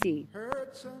Djapurrung Embassy.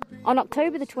 On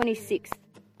October the 26th,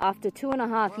 after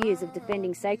 2.5 years of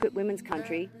defending sacred women's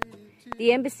country,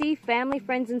 the Embassy, family,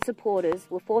 friends and supporters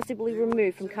were forcibly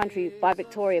removed from country by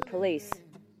Victoria Police.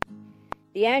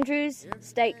 The Andrews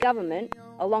State Government,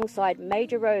 alongside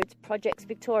Major Roads Projects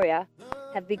Victoria,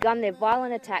 have begun their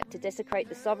violent attack to desecrate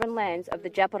the sovereign lands of the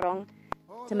Djapurrung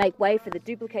to make way for the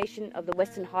duplication of the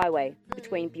Western Highway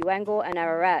between Buangor and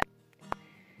Ararat.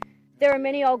 There are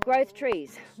many old growth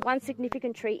trees, one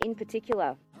significant tree in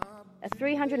particular, a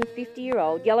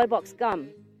 350-year-old yellow box gum,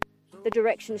 the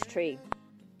directions tree.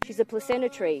 She's a placenta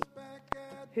tree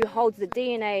who holds the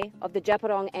DNA of the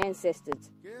Djapurrung ancestors.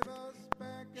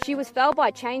 She was felled by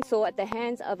chainsaw at the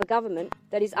hands of a government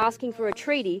that is asking for a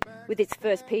treaty with its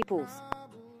First Peoples.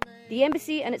 The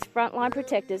Embassy and its frontline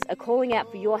protectors are calling out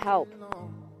for your help.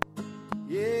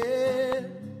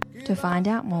 To find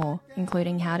out more,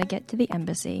 including how to get to the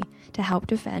Embassy to help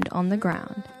defend on the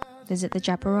ground, visit the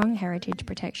Djapurrung Heritage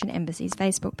Protection Embassy's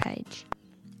Facebook page.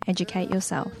 Educate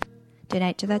yourself,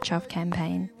 donate to the Chuff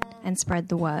campaign, and spread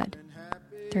the word.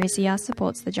 3CR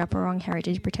supports the Djapurrung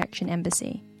Heritage Protection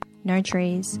Embassy. No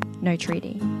trees, no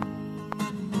treaty.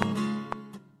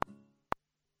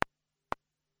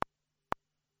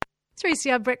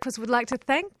 3CR Breakfast would like to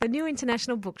thank the New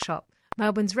International Bookshop,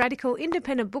 Melbourne's radical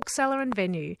independent bookseller and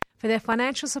venue, for their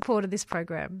financial support of this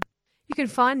program. You can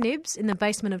find Nibs in the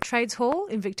basement of Trades Hall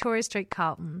in Victoria Street,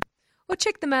 Carlton, or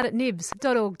check them out at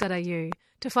nibs.org.au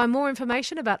to find more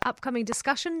information about upcoming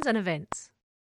discussions and events.